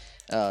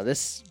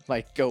 This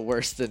might go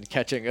worse than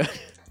catching a...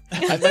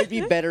 I might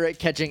be better at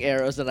catching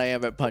arrows than I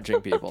am at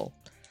punching people.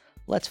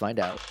 Let's find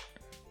out.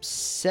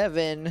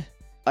 7.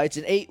 It's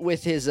an 8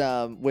 with his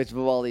with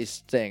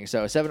Vivaldi's thing,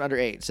 so 7 under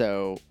 8,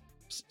 so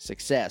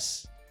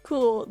success.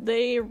 Cool,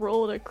 they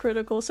rolled a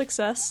critical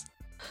success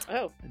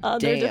Oh. on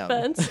their Damn.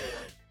 defense.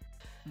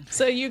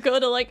 So you go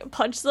to like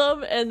punch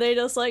them and they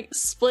just like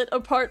split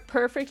apart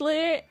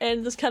perfectly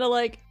and just kind of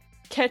like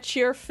catch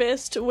your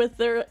fist with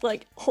their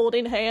like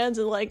holding hands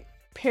and like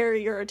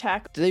parry your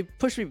attack. Do they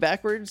push me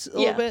backwards a Yeah.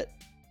 little bit?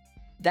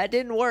 That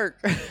didn't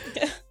work.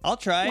 I'll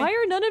try. Why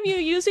are none of you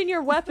using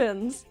your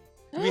weapons?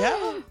 We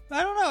have?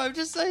 I don't know. I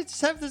just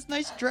have this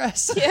nice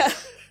dress. Yeah.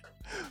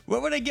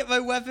 What would I get my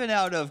weapon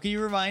out of? Can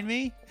you remind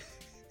me?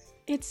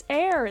 It's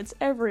air, it's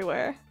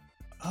everywhere.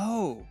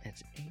 Oh,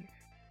 It's 8.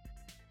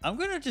 I'm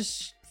gonna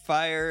just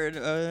fire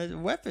a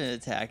weapon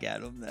attack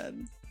at him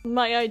then.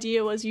 My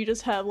idea was you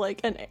just have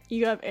like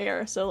you have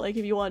air, so like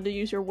if you wanted to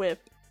use your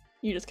whip,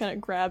 you just kind of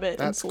grab it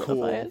and That's solidify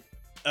cool. it.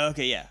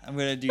 Okay, yeah, I'm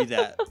gonna do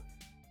that.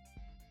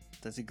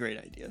 That's a great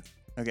idea.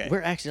 Okay.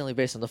 We're accidentally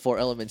based on the 4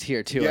 elements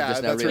here, too. Yeah, I'm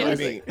just now that's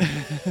really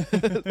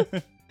realizing.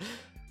 neat.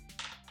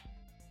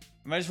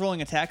 Am I just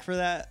rolling attack for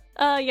that?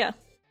 Yeah.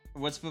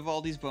 What's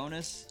Vivaldi's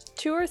bonus?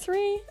 2 or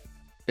 3?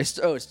 It's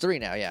 3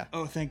 now, yeah.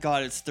 Oh, thank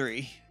God it's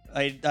 3.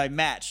 I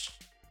matched.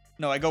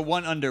 No, I go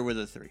 1 under with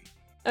a 3.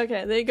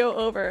 Okay, they go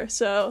over.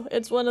 So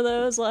it's one of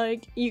those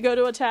like you go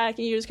to attack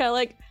and you just kind of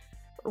like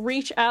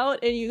reach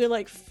out and you can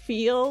like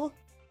feel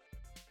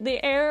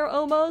the air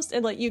almost,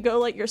 and like you go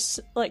like you're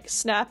like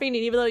snapping, and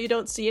even though you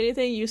don't see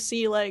anything, you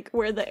see like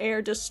where the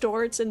air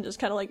distorts and just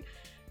kind of like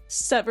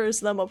severs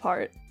them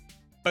apart.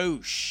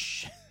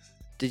 Boosh.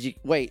 Did you...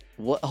 Wait,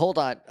 what? Hold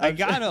on. I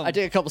got him. I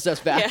take a couple steps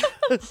back.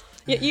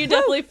 Yeah, you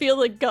definitely feel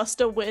the gust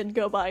of wind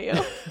go by you.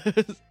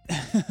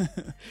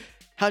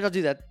 How'd y'all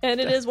do that? And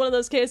it is one of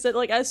those cases that,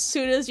 like, as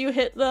soon as you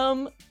hit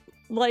them,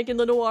 like in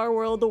the noir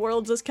world, the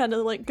world just kind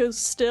of like goes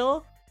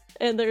still,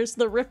 and there's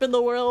the rip in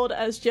the world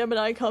as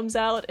Gemini comes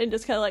out and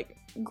just kind of like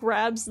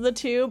grabs the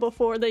two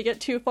before they get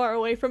too far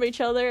away from each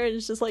other, and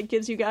it's just like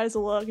gives you guys a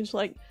look and just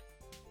like,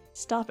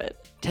 stop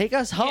it. Take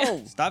us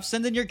home. Stop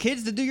sending your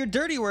kids to do your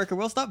dirty work, or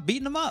we'll stop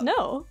beating them up.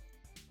 No.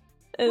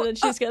 And then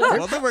she's gonna,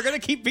 Well, then we're gonna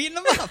keep beating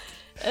them up.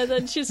 and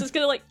then she's just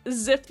gonna like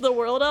zip the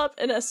world up,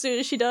 and as soon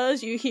as she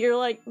does, you hear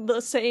like the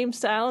same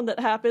sound that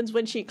happens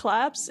when she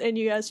claps, and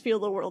you guys feel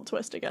the world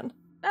twist again.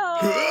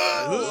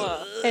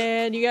 No.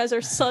 And you guys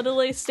are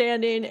suddenly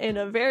standing in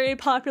a very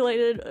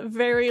populated,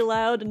 very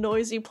loud,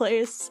 noisy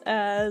place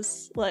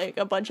as like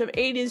a bunch of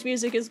 80s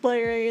music is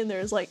blaring and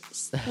there's like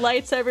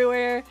lights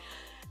everywhere,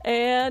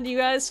 and you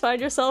guys find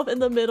yourself in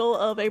the middle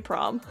of a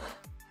prom.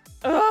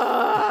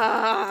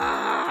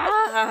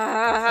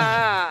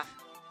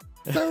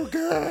 So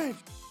good.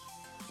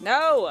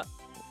 No.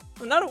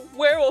 I'm not a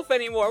werewolf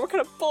anymore. What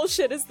kind of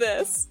bullshit is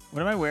this?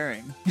 What am I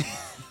wearing?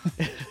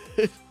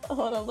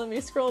 Hold on, let me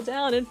scroll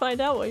down and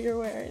find out what you're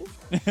wearing.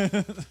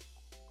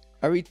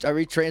 Are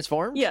we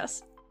transformed?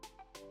 Yes.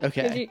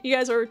 Okay. You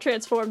guys are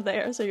transformed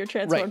there, so you're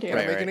transformed here. Can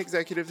I make right. an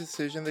executive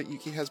decision that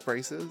Yuki has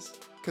braces?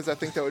 Because I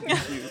think that would be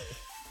cute.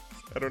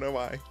 I don't know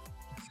why.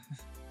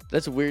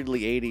 That's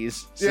weirdly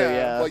 80s. So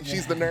yeah. like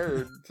she's the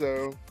nerd,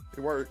 so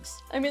it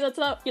works. I mean, that's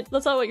not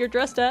what you're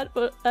dressed at,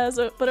 but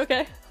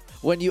okay.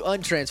 When you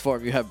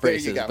untransform, you have There you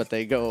braces, go. but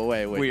they go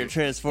away when When you're you...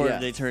 transformed, Yeah.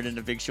 they turn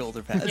into big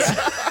shoulder pads.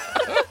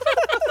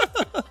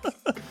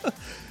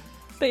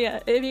 But yeah,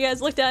 if you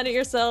guys look down at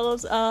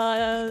yourselves,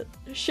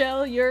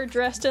 Shell, you're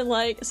dressed in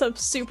like some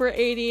super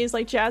 80s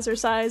like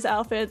jazzercise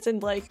outfits,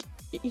 and like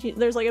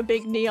there's like a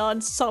big neon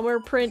summer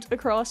print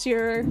across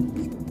your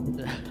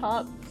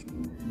top.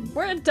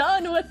 We're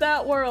done with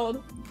that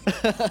world.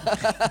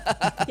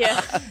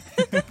 Yeah.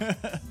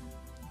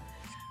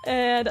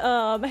 And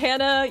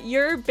Hannah,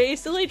 you're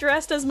basically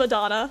dressed as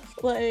Madonna.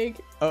 Like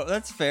Oh,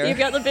 that's fair. you've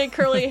got the big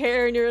curly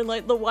hair, and you're in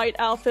like the white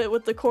outfit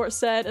with the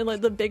corset and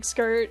like the big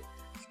skirt.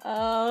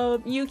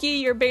 Yuki,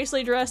 you're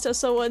basically dressed as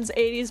someone's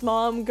 80s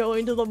mom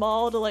going to the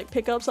mall to like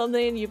pick up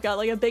something. You've got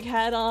like a big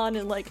hat on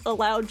and like a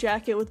loud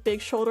jacket with big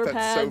shoulder That's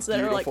pads so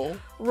that are like beautiful.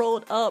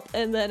 rolled up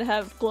and then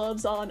have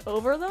gloves on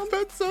over them.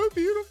 That's so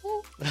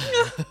beautiful.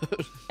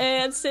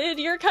 And Sid,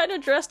 you're kind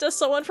of dressed as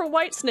someone from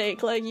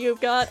Whitesnake. Like,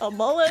 you've got a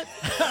mullet.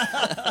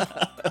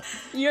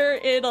 You're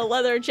in a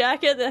leather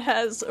jacket that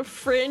has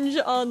fringe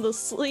on the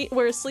sleeve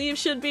where sleeves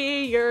should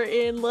be. You're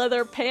in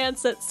leather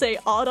pants that say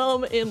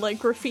autumn in like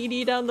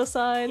graffiti down the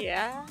side.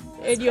 Yeah.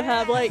 And you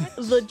have like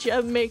the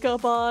gem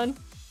makeup on.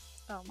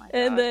 Oh my god.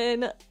 And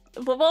then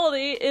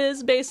Vivaldi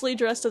is basically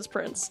dressed as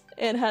Prince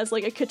and has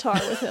like a guitar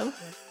with him.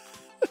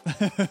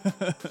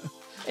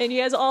 And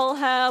you guys all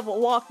have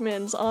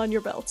Walkmans on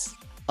your belts.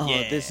 Oh,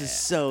 Yeah. this is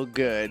so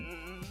good.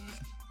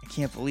 I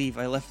can't believe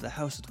I left the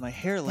house with my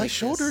hair like My this.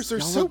 shoulders are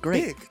Y'all so look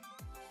great. big.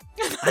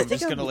 I'm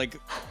just gonna like,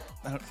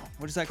 I don't,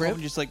 what is that Primp?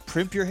 called? Just like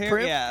primp your hair?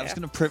 Primp? Yeah, I was Yeah.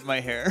 gonna primp my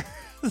hair.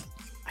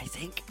 I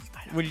think.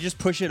 Would you just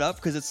push it up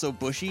because it's so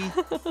bushy?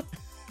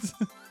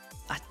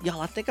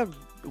 Y'all, I think I'm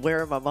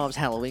wearing my mom's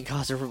Halloween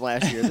costume from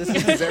last year. This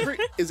is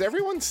Is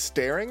everyone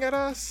staring at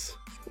us?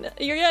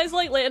 You guys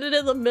like landed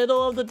in the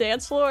middle of the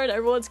dance floor and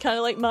everyone's kind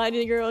of like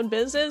minding your own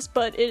business,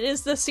 but it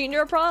is the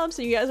senior prom,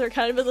 so you guys are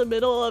kind of in the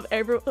middle of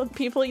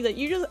people that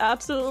you just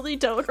absolutely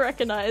don't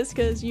recognize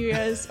because you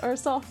guys are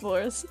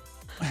sophomores.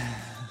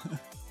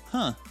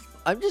 Huh.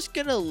 I'm just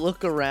gonna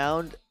look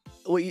around.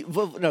 Wait,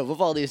 no,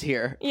 Vivaldi is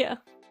here. Yeah.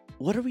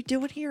 What are we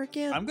doing here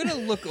again? I'm gonna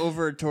look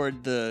over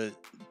toward the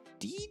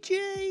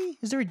DJ.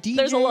 Is there a DJ?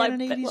 There's a at live, an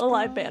 80s a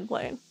live prom? band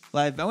playing.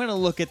 Live. I'm gonna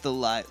look at the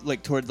live,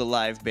 like toward the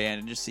live band,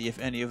 and just see if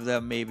any of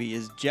them maybe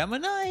is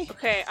Gemini.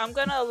 Okay, I'm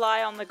gonna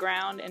lie on the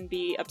ground and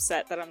be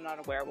upset that I'm not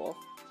a werewolf.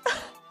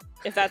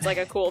 If that's like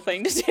a cool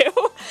thing to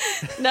do.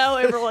 Now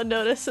everyone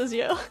notices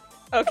you.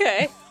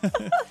 Okay.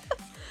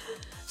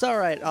 It's all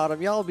right,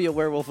 Autumn. Y'all will be a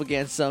werewolf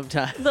again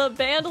sometime. The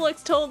band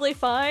looks totally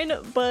fine,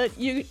 but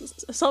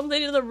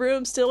something in the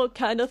room still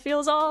kind of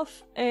feels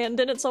off. And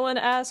didn't someone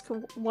ask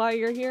why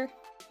you're here?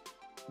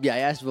 Yeah, I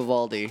asked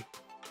Vivaldi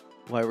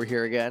why we're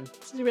here again.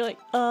 So you'd be like,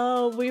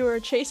 oh, we were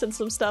chasing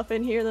some stuff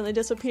in here, then they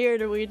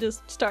disappeared, and we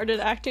just started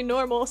acting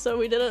normal, so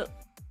we didn't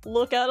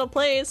look out of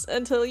place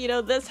until,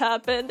 this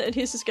happened, and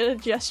he's just gonna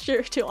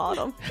gesture to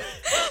Autumn.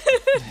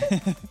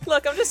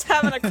 Look, I'm just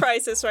having a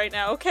crisis right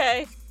now,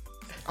 okay?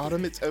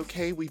 Autumn, it's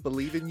okay. We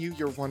believe in you.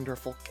 You're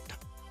wonderful.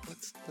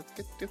 Let's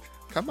get to.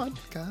 Come on.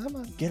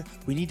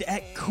 We need to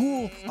act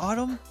cool,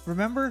 Autumn.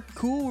 Remember,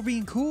 cool. We're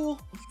being cool.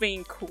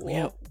 Being cool.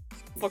 Yeah.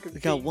 Fucking We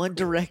got being one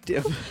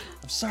directive.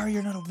 I'm sorry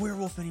you're not a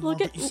werewolf anymore,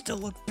 Look at- but you still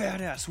look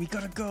badass. We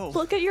gotta go.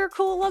 Look at your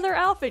cool leather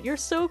outfit, you're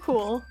so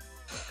cool.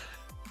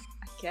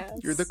 I guess.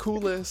 You're the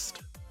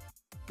coolest.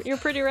 You're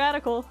pretty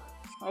radical.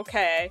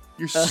 Okay.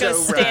 You're She's so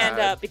gonna stand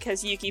rad. up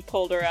because Yuki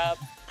pulled her up.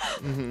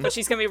 Mhm. But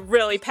she's gonna be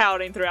really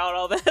pouting throughout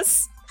all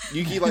this.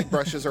 Yuki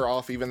brushes her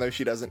off even though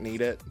she doesn't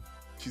need it.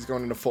 She's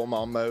going into full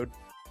mom mode.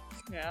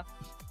 Yeah.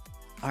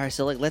 All right,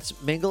 so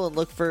let's mingle and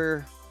look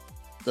for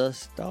the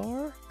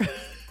star.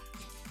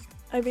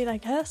 I mean, I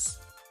guess.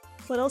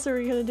 What else are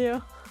we gonna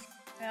do?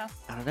 Yeah.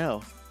 I don't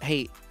know.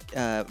 Hey,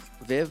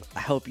 Viv, I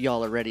hope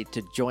y'all are ready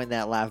to join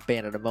that live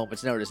band at a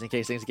moment's notice in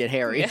case things get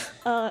hairy.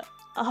 Yeah.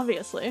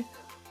 Obviously.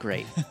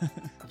 Great.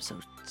 I'm so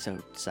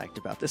psyched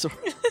about this one.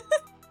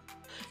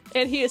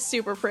 And he is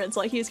super Prince,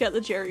 like he's got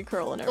the Jerry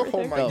curl and Oh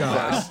everything. my Oh,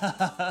 gosh.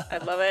 I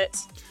love it.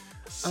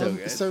 So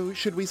good. So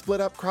should we split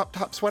up crop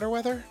top sweater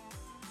weather?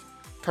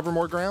 Cover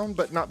more ground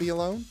but not be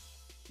alone?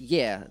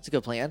 Yeah, that's a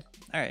good plan.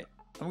 All right,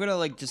 I'm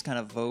gonna just kind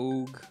of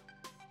vogue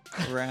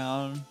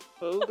around.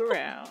 Vogue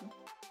around.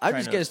 I'm Trying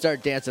just to- gonna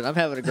start dancing. I'm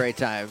having a great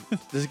time.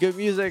 This is good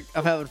music.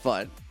 I'm having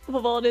fun.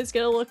 Vivaldi's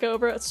gonna look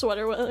over at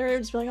sweater weather and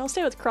just be like, I'll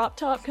stay with crop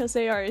top because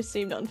they already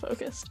seemed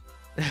unfocused.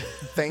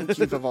 Thank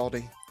you,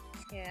 Vivaldi.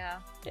 Yeah.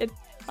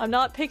 I'm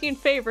not picking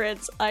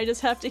favorites, I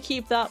just have to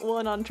keep that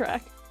one on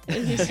track.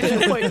 And he's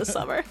gonna point to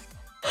Summer.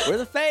 We're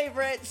the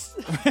favorites.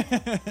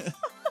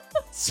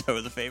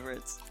 So the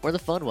favorites. We're the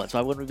fun ones.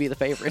 Why wouldn't we be the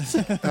favorites?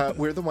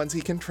 We're the ones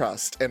he can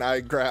trust. And I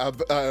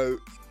grab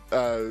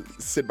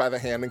Sid by the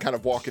hand and kind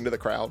of walk into the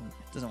crowd.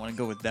 Doesn't want to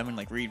go with them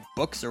and read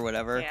books or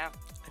whatever. Yeah.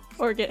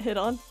 Or get hit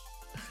on.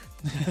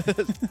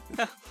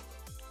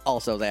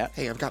 Also that.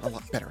 Hey, I've gotten a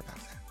lot better about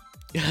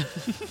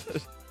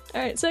that.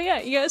 Alright, so yeah,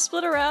 you guys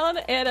split around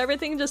and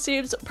everything just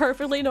seems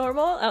perfectly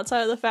normal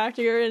outside of the fact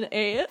you're in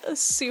a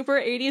super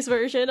 80s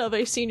version of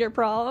a senior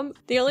prom.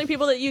 The only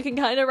people that you can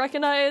kind of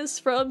recognize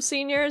from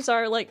seniors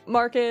are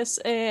Marcus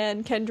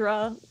and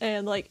Kendra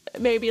and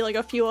maybe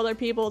a few other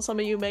people some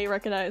of you may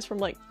recognize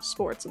from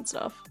sports and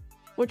stuff,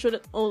 which would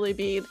only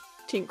be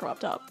Team Crop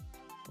Top.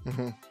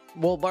 Mm-hmm.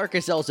 Well,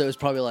 Marcus also is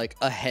probably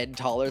a head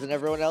taller than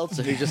everyone else,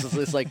 so he's just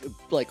this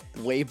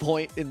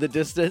waypoint in the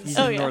distance. He's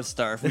Oh, the yeah. North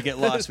Star. If we get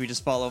lost, we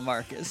just follow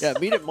Marcus. Yeah,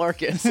 meet at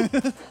Marcus.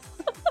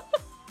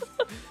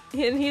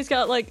 And he's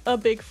got a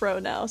big fro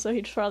now, so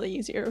he's probably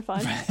easier to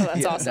find. Oh,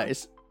 that's Yeah, awesome.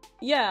 Nice.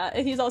 Yeah,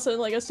 and he's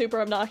also in a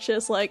super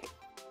obnoxious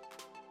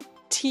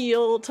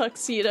teal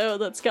tuxedo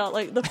that's got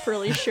the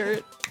frilly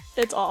shirt.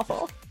 It's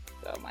awful.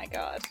 Oh my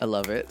god. I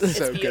love it.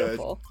 So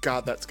beautiful. good.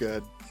 God, that's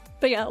good.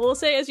 But yeah, we'll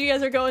say as you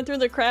guys are going through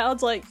the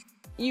crowds,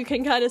 you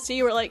can kind of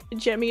see where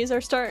jimmies are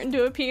starting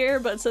to appear,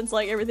 but since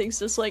everything's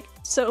just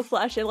so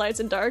flashing lights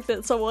and dark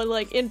that someone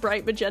in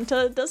bright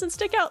magenta doesn't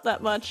stick out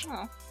that much.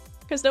 Oh.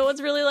 Because no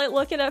one's really like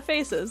looking at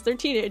faces. They're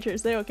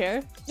teenagers. They don't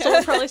care.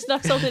 Someone probably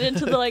snuck something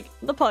into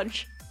the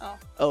punch.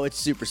 Oh, it's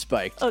super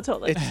spiked. Oh,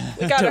 totally.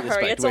 We gotta Totally hurry.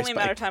 spiked, It's way only a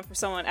matter of spiked. time for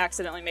someone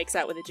accidentally makes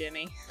out with a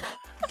Jimmy.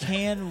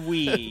 Can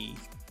we?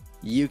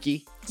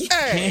 Yuki.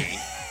 Hey!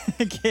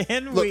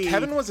 Can Look, we?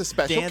 Kevin was a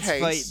special dance case.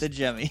 fight the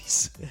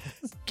Jemmies.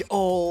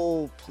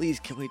 Oh, please,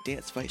 can we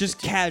dance fight? Just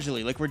the two?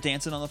 casually, like we're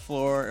dancing on the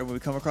floor, and when we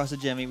come across a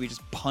Jemmy, we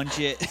just punch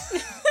it.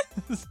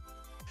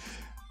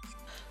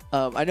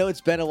 I know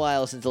it's been a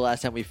while since the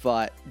last time we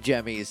fought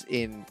Jemmies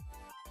in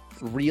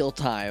real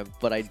time,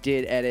 but I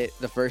did edit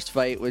the first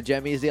fight with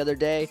Jemmies the other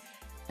day,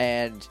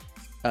 and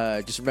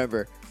just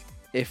remember,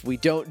 if we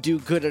don't do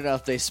good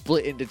enough, they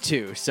split into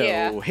two. So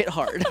Yeah. hit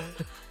hard.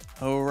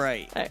 All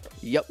right.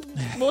 Yep.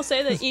 We'll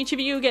say that each of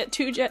you get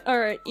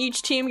or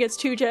each team gets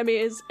 2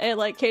 Jemmies, and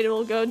like Kaden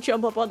will go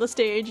jump up on the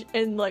stage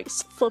and like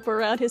flip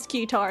around his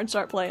guitar and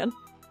start playing.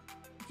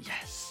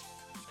 Yes.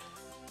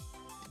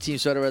 Team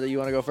Soda, whether you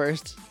want to go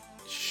first?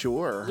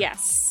 Sure.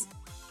 Yes.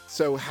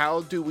 So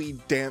how do we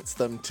dance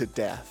them to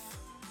death?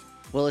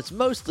 Well, it's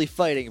mostly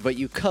fighting, but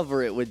you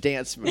cover it with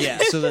dance moves. Yeah,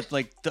 so that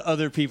like the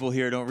other people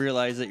here don't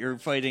realize that you're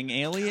fighting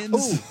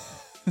aliens.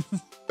 Ooh.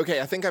 Okay,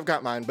 I think I've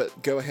got mine,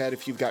 but go ahead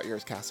if you've got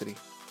yours, Cassidy.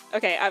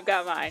 Okay, I've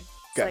got mine.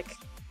 It's Go. like,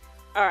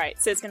 all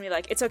right, so it's gonna be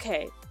like, it's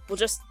okay. We'll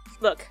just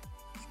look.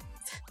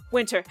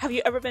 Winter, have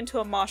you ever been to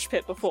a mosh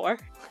pit before?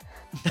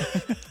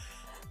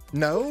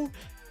 No,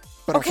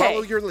 but Okay. I'll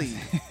follow your lead.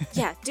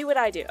 Yeah, do what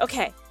I do.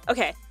 Okay.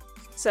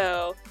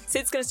 So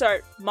Sid's gonna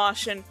start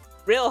moshing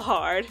real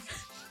hard.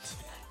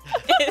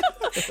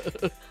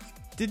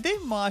 Did they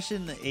mosh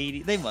in the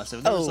 80s? They must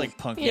have. There was Oh, like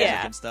punk yeah.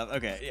 music and stuff.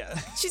 Okay, yeah.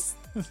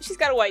 She's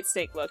got a white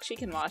snake look. She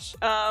can mosh.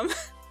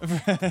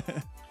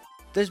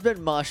 There's been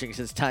moshing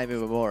since time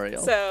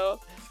immemorial. So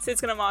Sid's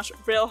gonna mosh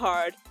real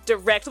hard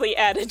directly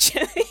at a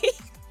Jimmy.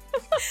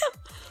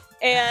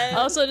 And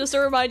Also, just to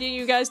remind you,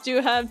 you guys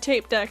do have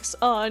tape decks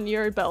on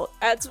your belt.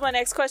 that's my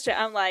next question.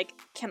 I'm like,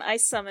 can I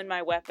summon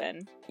my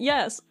weapon?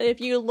 Yes,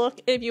 if you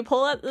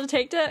pull out the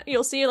tape deck,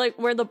 you'll see like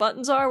where the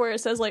buttons are, where it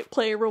says like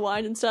play,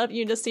 rewind, and stuff.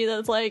 You just see that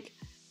it's like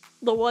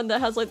the one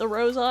that has like the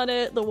rose on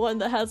it, the one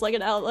that has like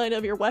an outline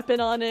of your weapon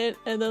on it,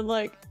 and then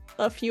like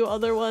a few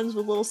other ones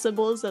with little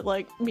symbols that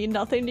like mean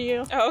nothing to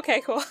you. Oh,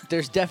 okay, cool.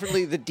 There's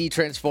definitely the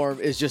detransform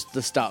is just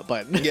the stop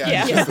button. Yeah,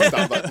 Yeah. just the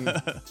stop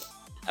button.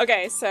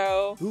 Okay,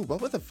 so Ooh, what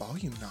would the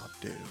volume knob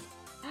do?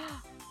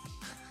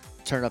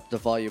 Turn up the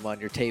volume on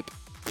your tape.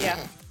 yeah.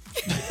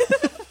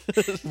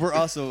 We're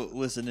also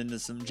listening to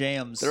some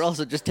jams. They're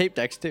also just tape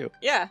decks too.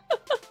 Yeah.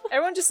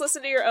 Everyone just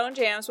listen to your own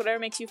jams, whatever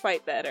makes you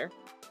fight better.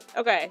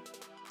 Okay.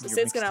 So Your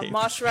Sid's gonna mixtape.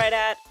 mosh right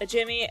at a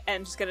Jimmy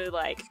and just gonna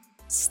like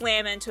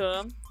slam into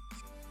him. And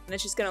then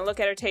she's gonna look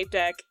at her tape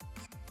deck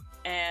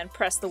and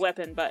press the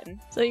weapon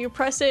button. So you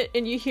press it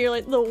and you hear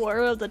like the whir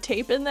of the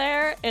tape in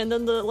there, and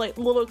then the like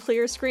little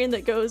clear screen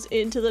that goes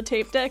into the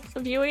tape deck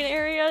viewing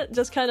area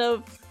just kind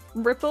of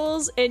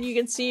ripples, and you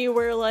can see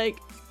where like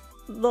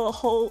the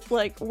whole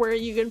like where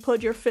you can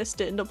put your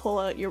fist in to pull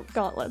out your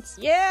gauntlets,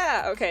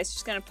 Yeah! Okay, so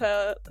she's gonna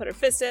put her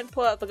fist in,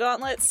 pull out the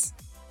gauntlets.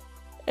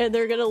 and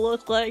they're gonna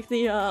look like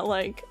the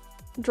like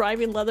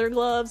driving leather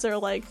gloves. They're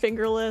like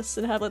fingerless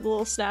and have like a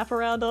little snap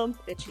around them.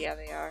 Bitch, yeah,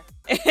 they are.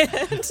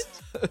 And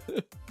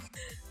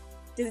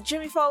did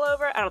Jimmy fall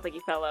over? I don't think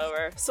he fell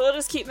over. So we'll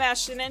just keep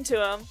mashing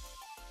into him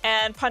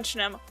and punching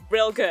him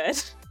real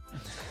good.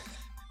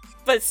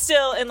 But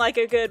still in like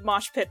a good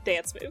mosh pit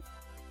dance move.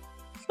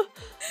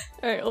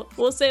 All right,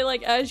 we'll say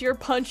like as you're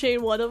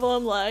punching one of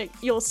them, like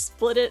you'll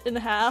split it in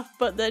half,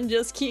 but then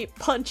just keep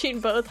punching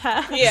both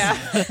halves.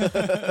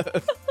 Yeah.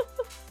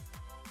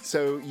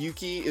 So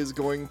Yuki is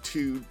going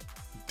to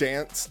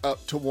dance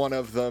up to one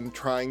of them,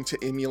 trying to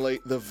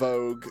emulate the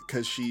Vogue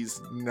because she's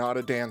not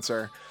a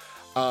dancer.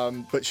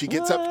 But she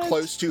gets up What?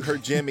 close to her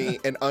Jimmy,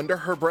 and under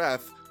her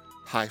breath,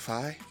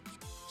 hi-fi,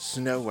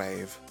 snow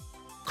wave,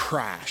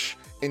 crash.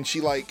 And she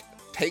like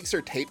takes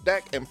her tape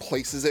deck and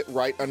places it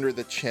right under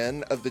the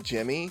chin of the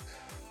Jimmy.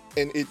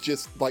 And it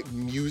just like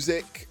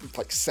music,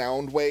 like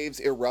sound waves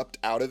erupt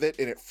out of it,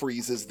 and it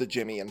freezes the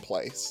Jimmy in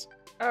place.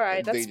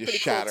 Alright, They that's just pretty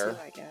shatter. cool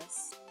too, I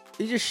guess.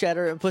 You just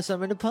shatter it and put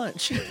something to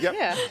punch. Yep.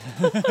 Yeah.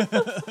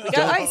 We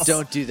got ice.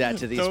 Don't do that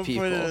to these Don't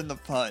people. put it in the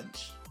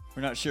punch.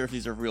 We're not sure if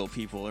these are real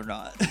people or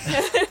not.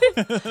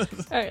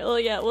 Alright, well,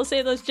 yeah, we'll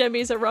say those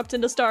Jimmies erupt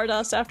into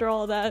stardust after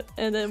all of that,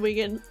 and then we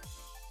can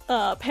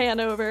pan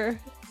over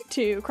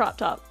to Crop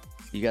Top.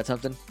 You got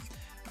something?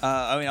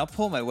 I mean, I'll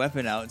pull my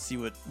weapon out and see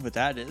what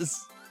that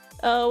is.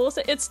 We'll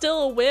say it's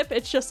still a whip,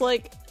 it's just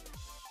like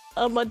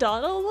a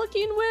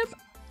Madonna-looking whip.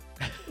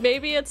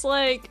 Maybe it's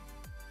like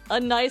a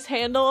nice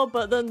handle,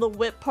 but then the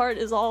whip part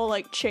is all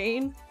like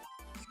chain.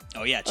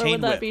 Oh yeah, Or chain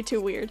would that whip. be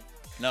too weird?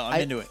 No,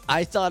 I'm into it.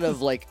 I thought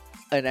of like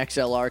an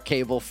XLR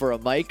cable for a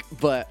mic,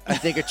 but I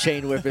think a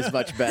chain whip is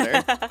much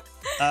better.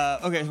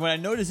 Okay, when I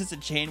notice it's a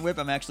chain whip,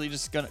 I'm actually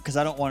just gonna, because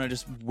I don't want to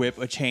just whip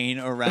a chain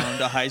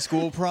around a high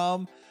school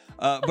prom,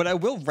 but I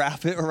will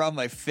wrap it around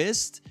my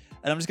fist,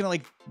 and I'm just gonna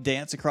like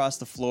dance across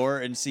the floor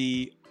and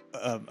see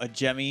a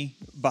Jemmy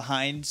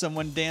behind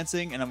someone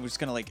dancing, and I'm just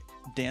gonna like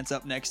dance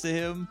up next to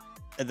him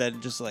and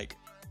then just like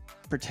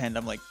pretend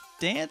I'm like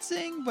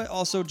dancing, but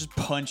also just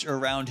punch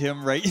around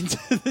him right into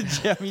the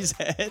Jemmy's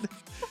head.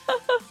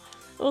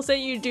 We'll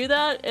say you do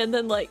that, and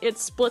then like it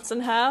splits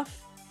in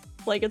half,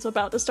 like it's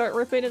about to start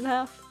ripping in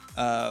half.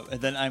 And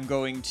then I'm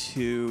going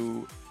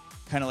to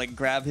kind of like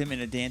grab him in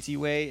a dancey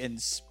way and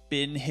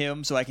spin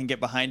him so I can get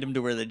behind him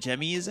to where the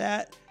Jemmy is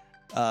at.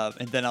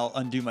 And then I'll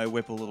undo my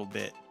whip a little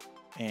bit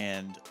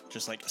and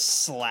just like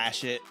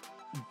slash it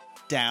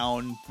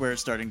down where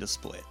it's starting to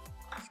split.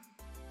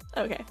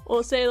 Okay,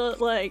 we'll say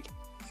that like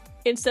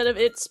instead of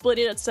it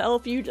splitting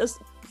itself, you just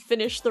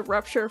finish the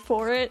rupture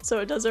for it so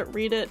it doesn't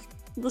read it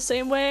the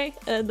same way,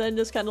 and then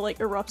just kind of like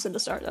erupts into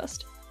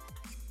stardust.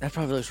 That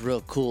probably looks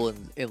real cool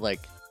in like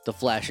the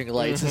flashing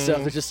lights and stuff.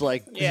 It's just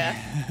like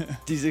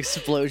these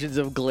explosions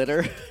of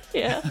glitter.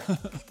 Yeah.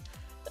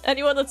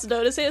 Anyone that's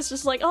noticing it's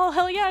just like, oh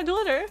hell yeah,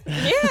 glitter.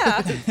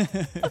 Yeah.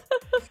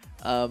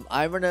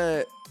 I'm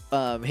gonna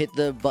hit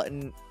the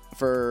button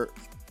for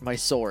my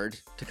sword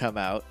to come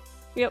out,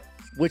 Yep.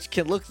 which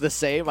can look the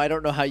same. I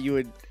don't know how you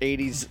would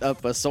 80s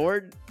up a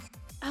sword.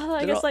 Oh, I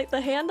They're guess all- like the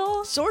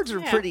handle. Swords are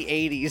Yeah. pretty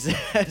 80s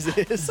as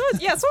is.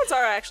 Swords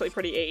are actually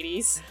pretty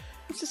 80s.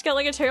 It's just got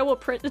like a terrible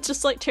print. It's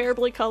just like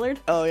terribly colored.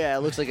 Oh yeah,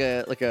 it looks like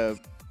a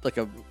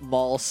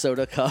mall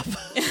soda cup.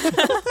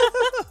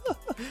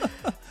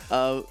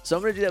 So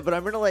I'm gonna do that, but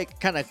I'm gonna like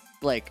kind of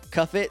like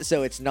cuff it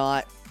so it's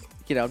not,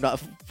 I'm not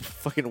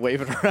fucking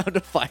waving around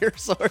a fire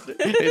sword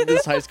in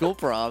this high school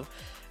prom.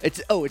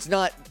 It's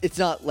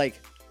not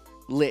like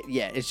lit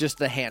yet. It's just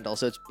the handle,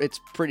 so it's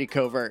pretty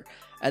covert.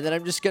 And then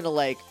I'm just gonna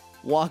like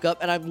walk up,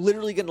 and I'm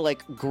literally gonna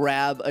like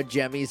grab a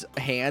Jemmy's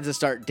hands and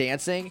start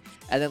dancing,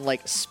 and then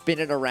like spin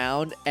it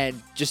around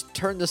and just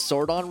turn the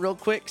sword on real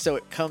quick so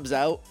it comes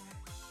out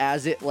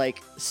as it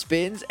like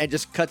spins and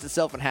just cuts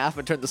itself in half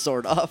and turn the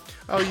sword off.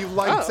 Oh, you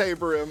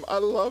lightsaber him. I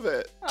love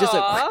it. Just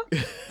Aw.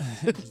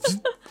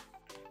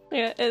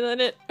 Yeah, and then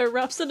it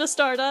erupts into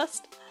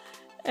stardust.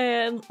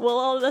 And while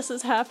all of this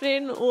is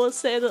happening, we'll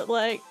say that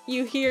like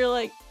you hear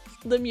like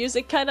the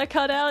music kind of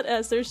cut out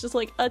as there's just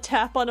like a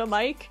tap on a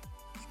mic.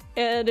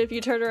 And if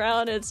you turn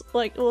around, it's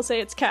like, we'll say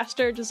it's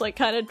Castor, just like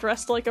kind of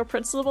dressed like a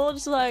principal,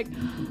 just like,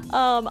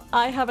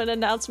 I have an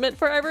announcement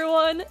for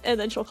everyone, and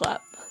then she'll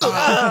clap.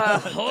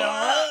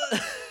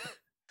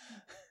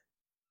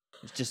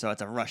 It's just so I have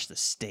to rush the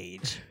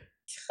stage.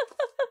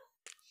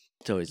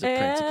 It's always a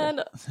principle.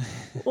 And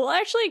we'll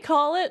actually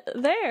call it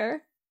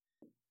there.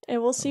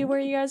 And we'll see where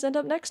you guys end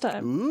up next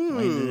time. Ooh,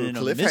 in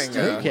a mystery.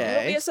 cliffhanger.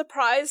 It'll be a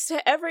surprise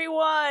to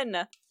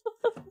everyone.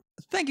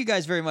 Thank you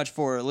guys very much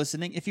for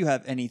listening. If you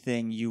have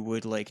anything you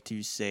would like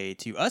to say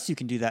to us, you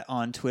can do that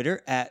on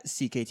Twitter at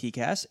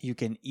CKTcast. You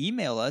can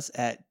email us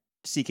at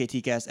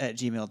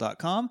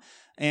cktcast@gmail.com.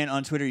 And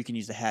on Twitter, you can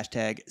use the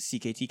hashtag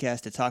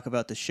CKTcast to talk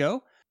about the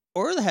show,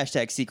 or the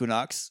hashtag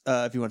Sequinox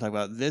if you want to talk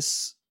about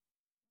this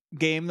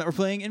game that we're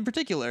playing in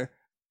particular.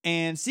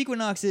 And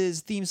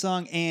Sequinox's theme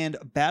song and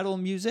battle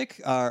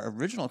music are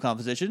original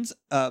compositions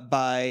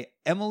by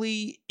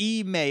Emily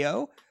E.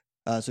 Mayo.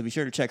 So be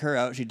sure to check her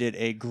out. She did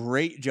a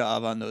great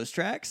job on those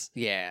tracks.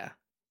 Yeah.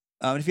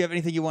 If you have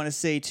anything you want to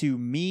say to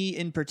me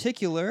in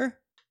particular,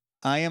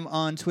 I am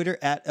on Twitter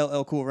at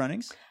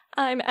LLCoolRunnings.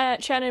 I'm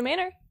at Shannon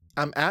Manor.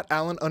 I'm at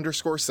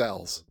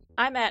Alan_Cells.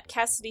 I'm at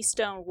Cassidy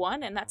Stone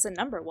 1, and that's a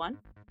number 1.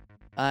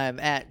 I'm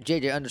at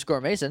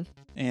JJ_Mason.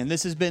 And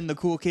this has been the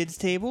Cool Kids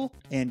Table,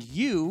 and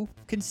you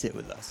can sit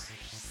with us.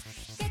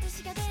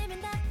 12시가 되면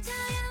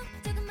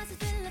닥쳐요 조금만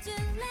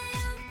서둘러줄래요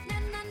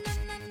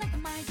난난난난 knock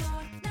on my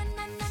door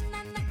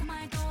난난난난 knock on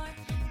my door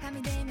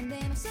밤이 되면 내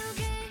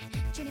맘속에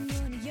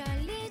출입문이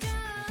열리죠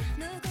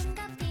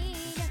누군가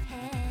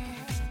필요해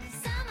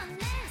Someone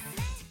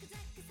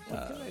else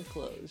What can I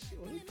close?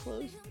 Let me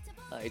close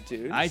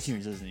iTunes.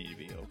 iTunes doesn't need to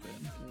be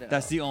open. No.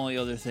 That's the only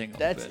other thing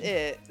That's open.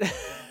 it.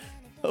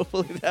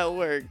 Hopefully that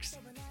works.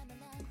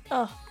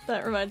 Oh,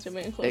 that reminds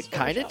me of close It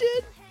kind of Photoshop.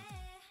 did.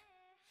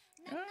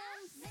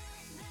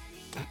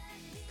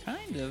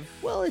 Kind of.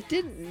 Well, it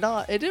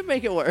didn't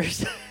make it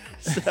worse.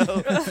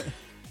 So,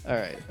 all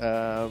right.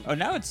 Oh,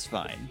 now it's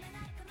fine.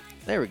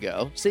 There we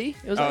go. See,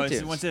 it was Oh, iTunes.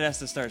 it's, once it has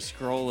to start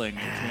scrolling,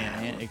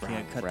 it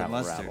can't cut the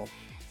mustard. Rabble.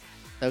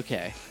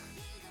 Okay.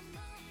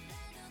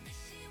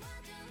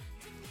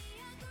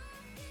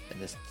 And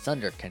this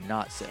thunder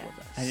cannot sit with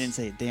us. I didn't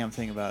say a damn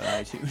thing about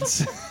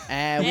iTunes. We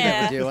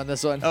Yeah. never do on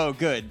this one. Oh,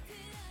 good.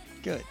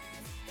 Good.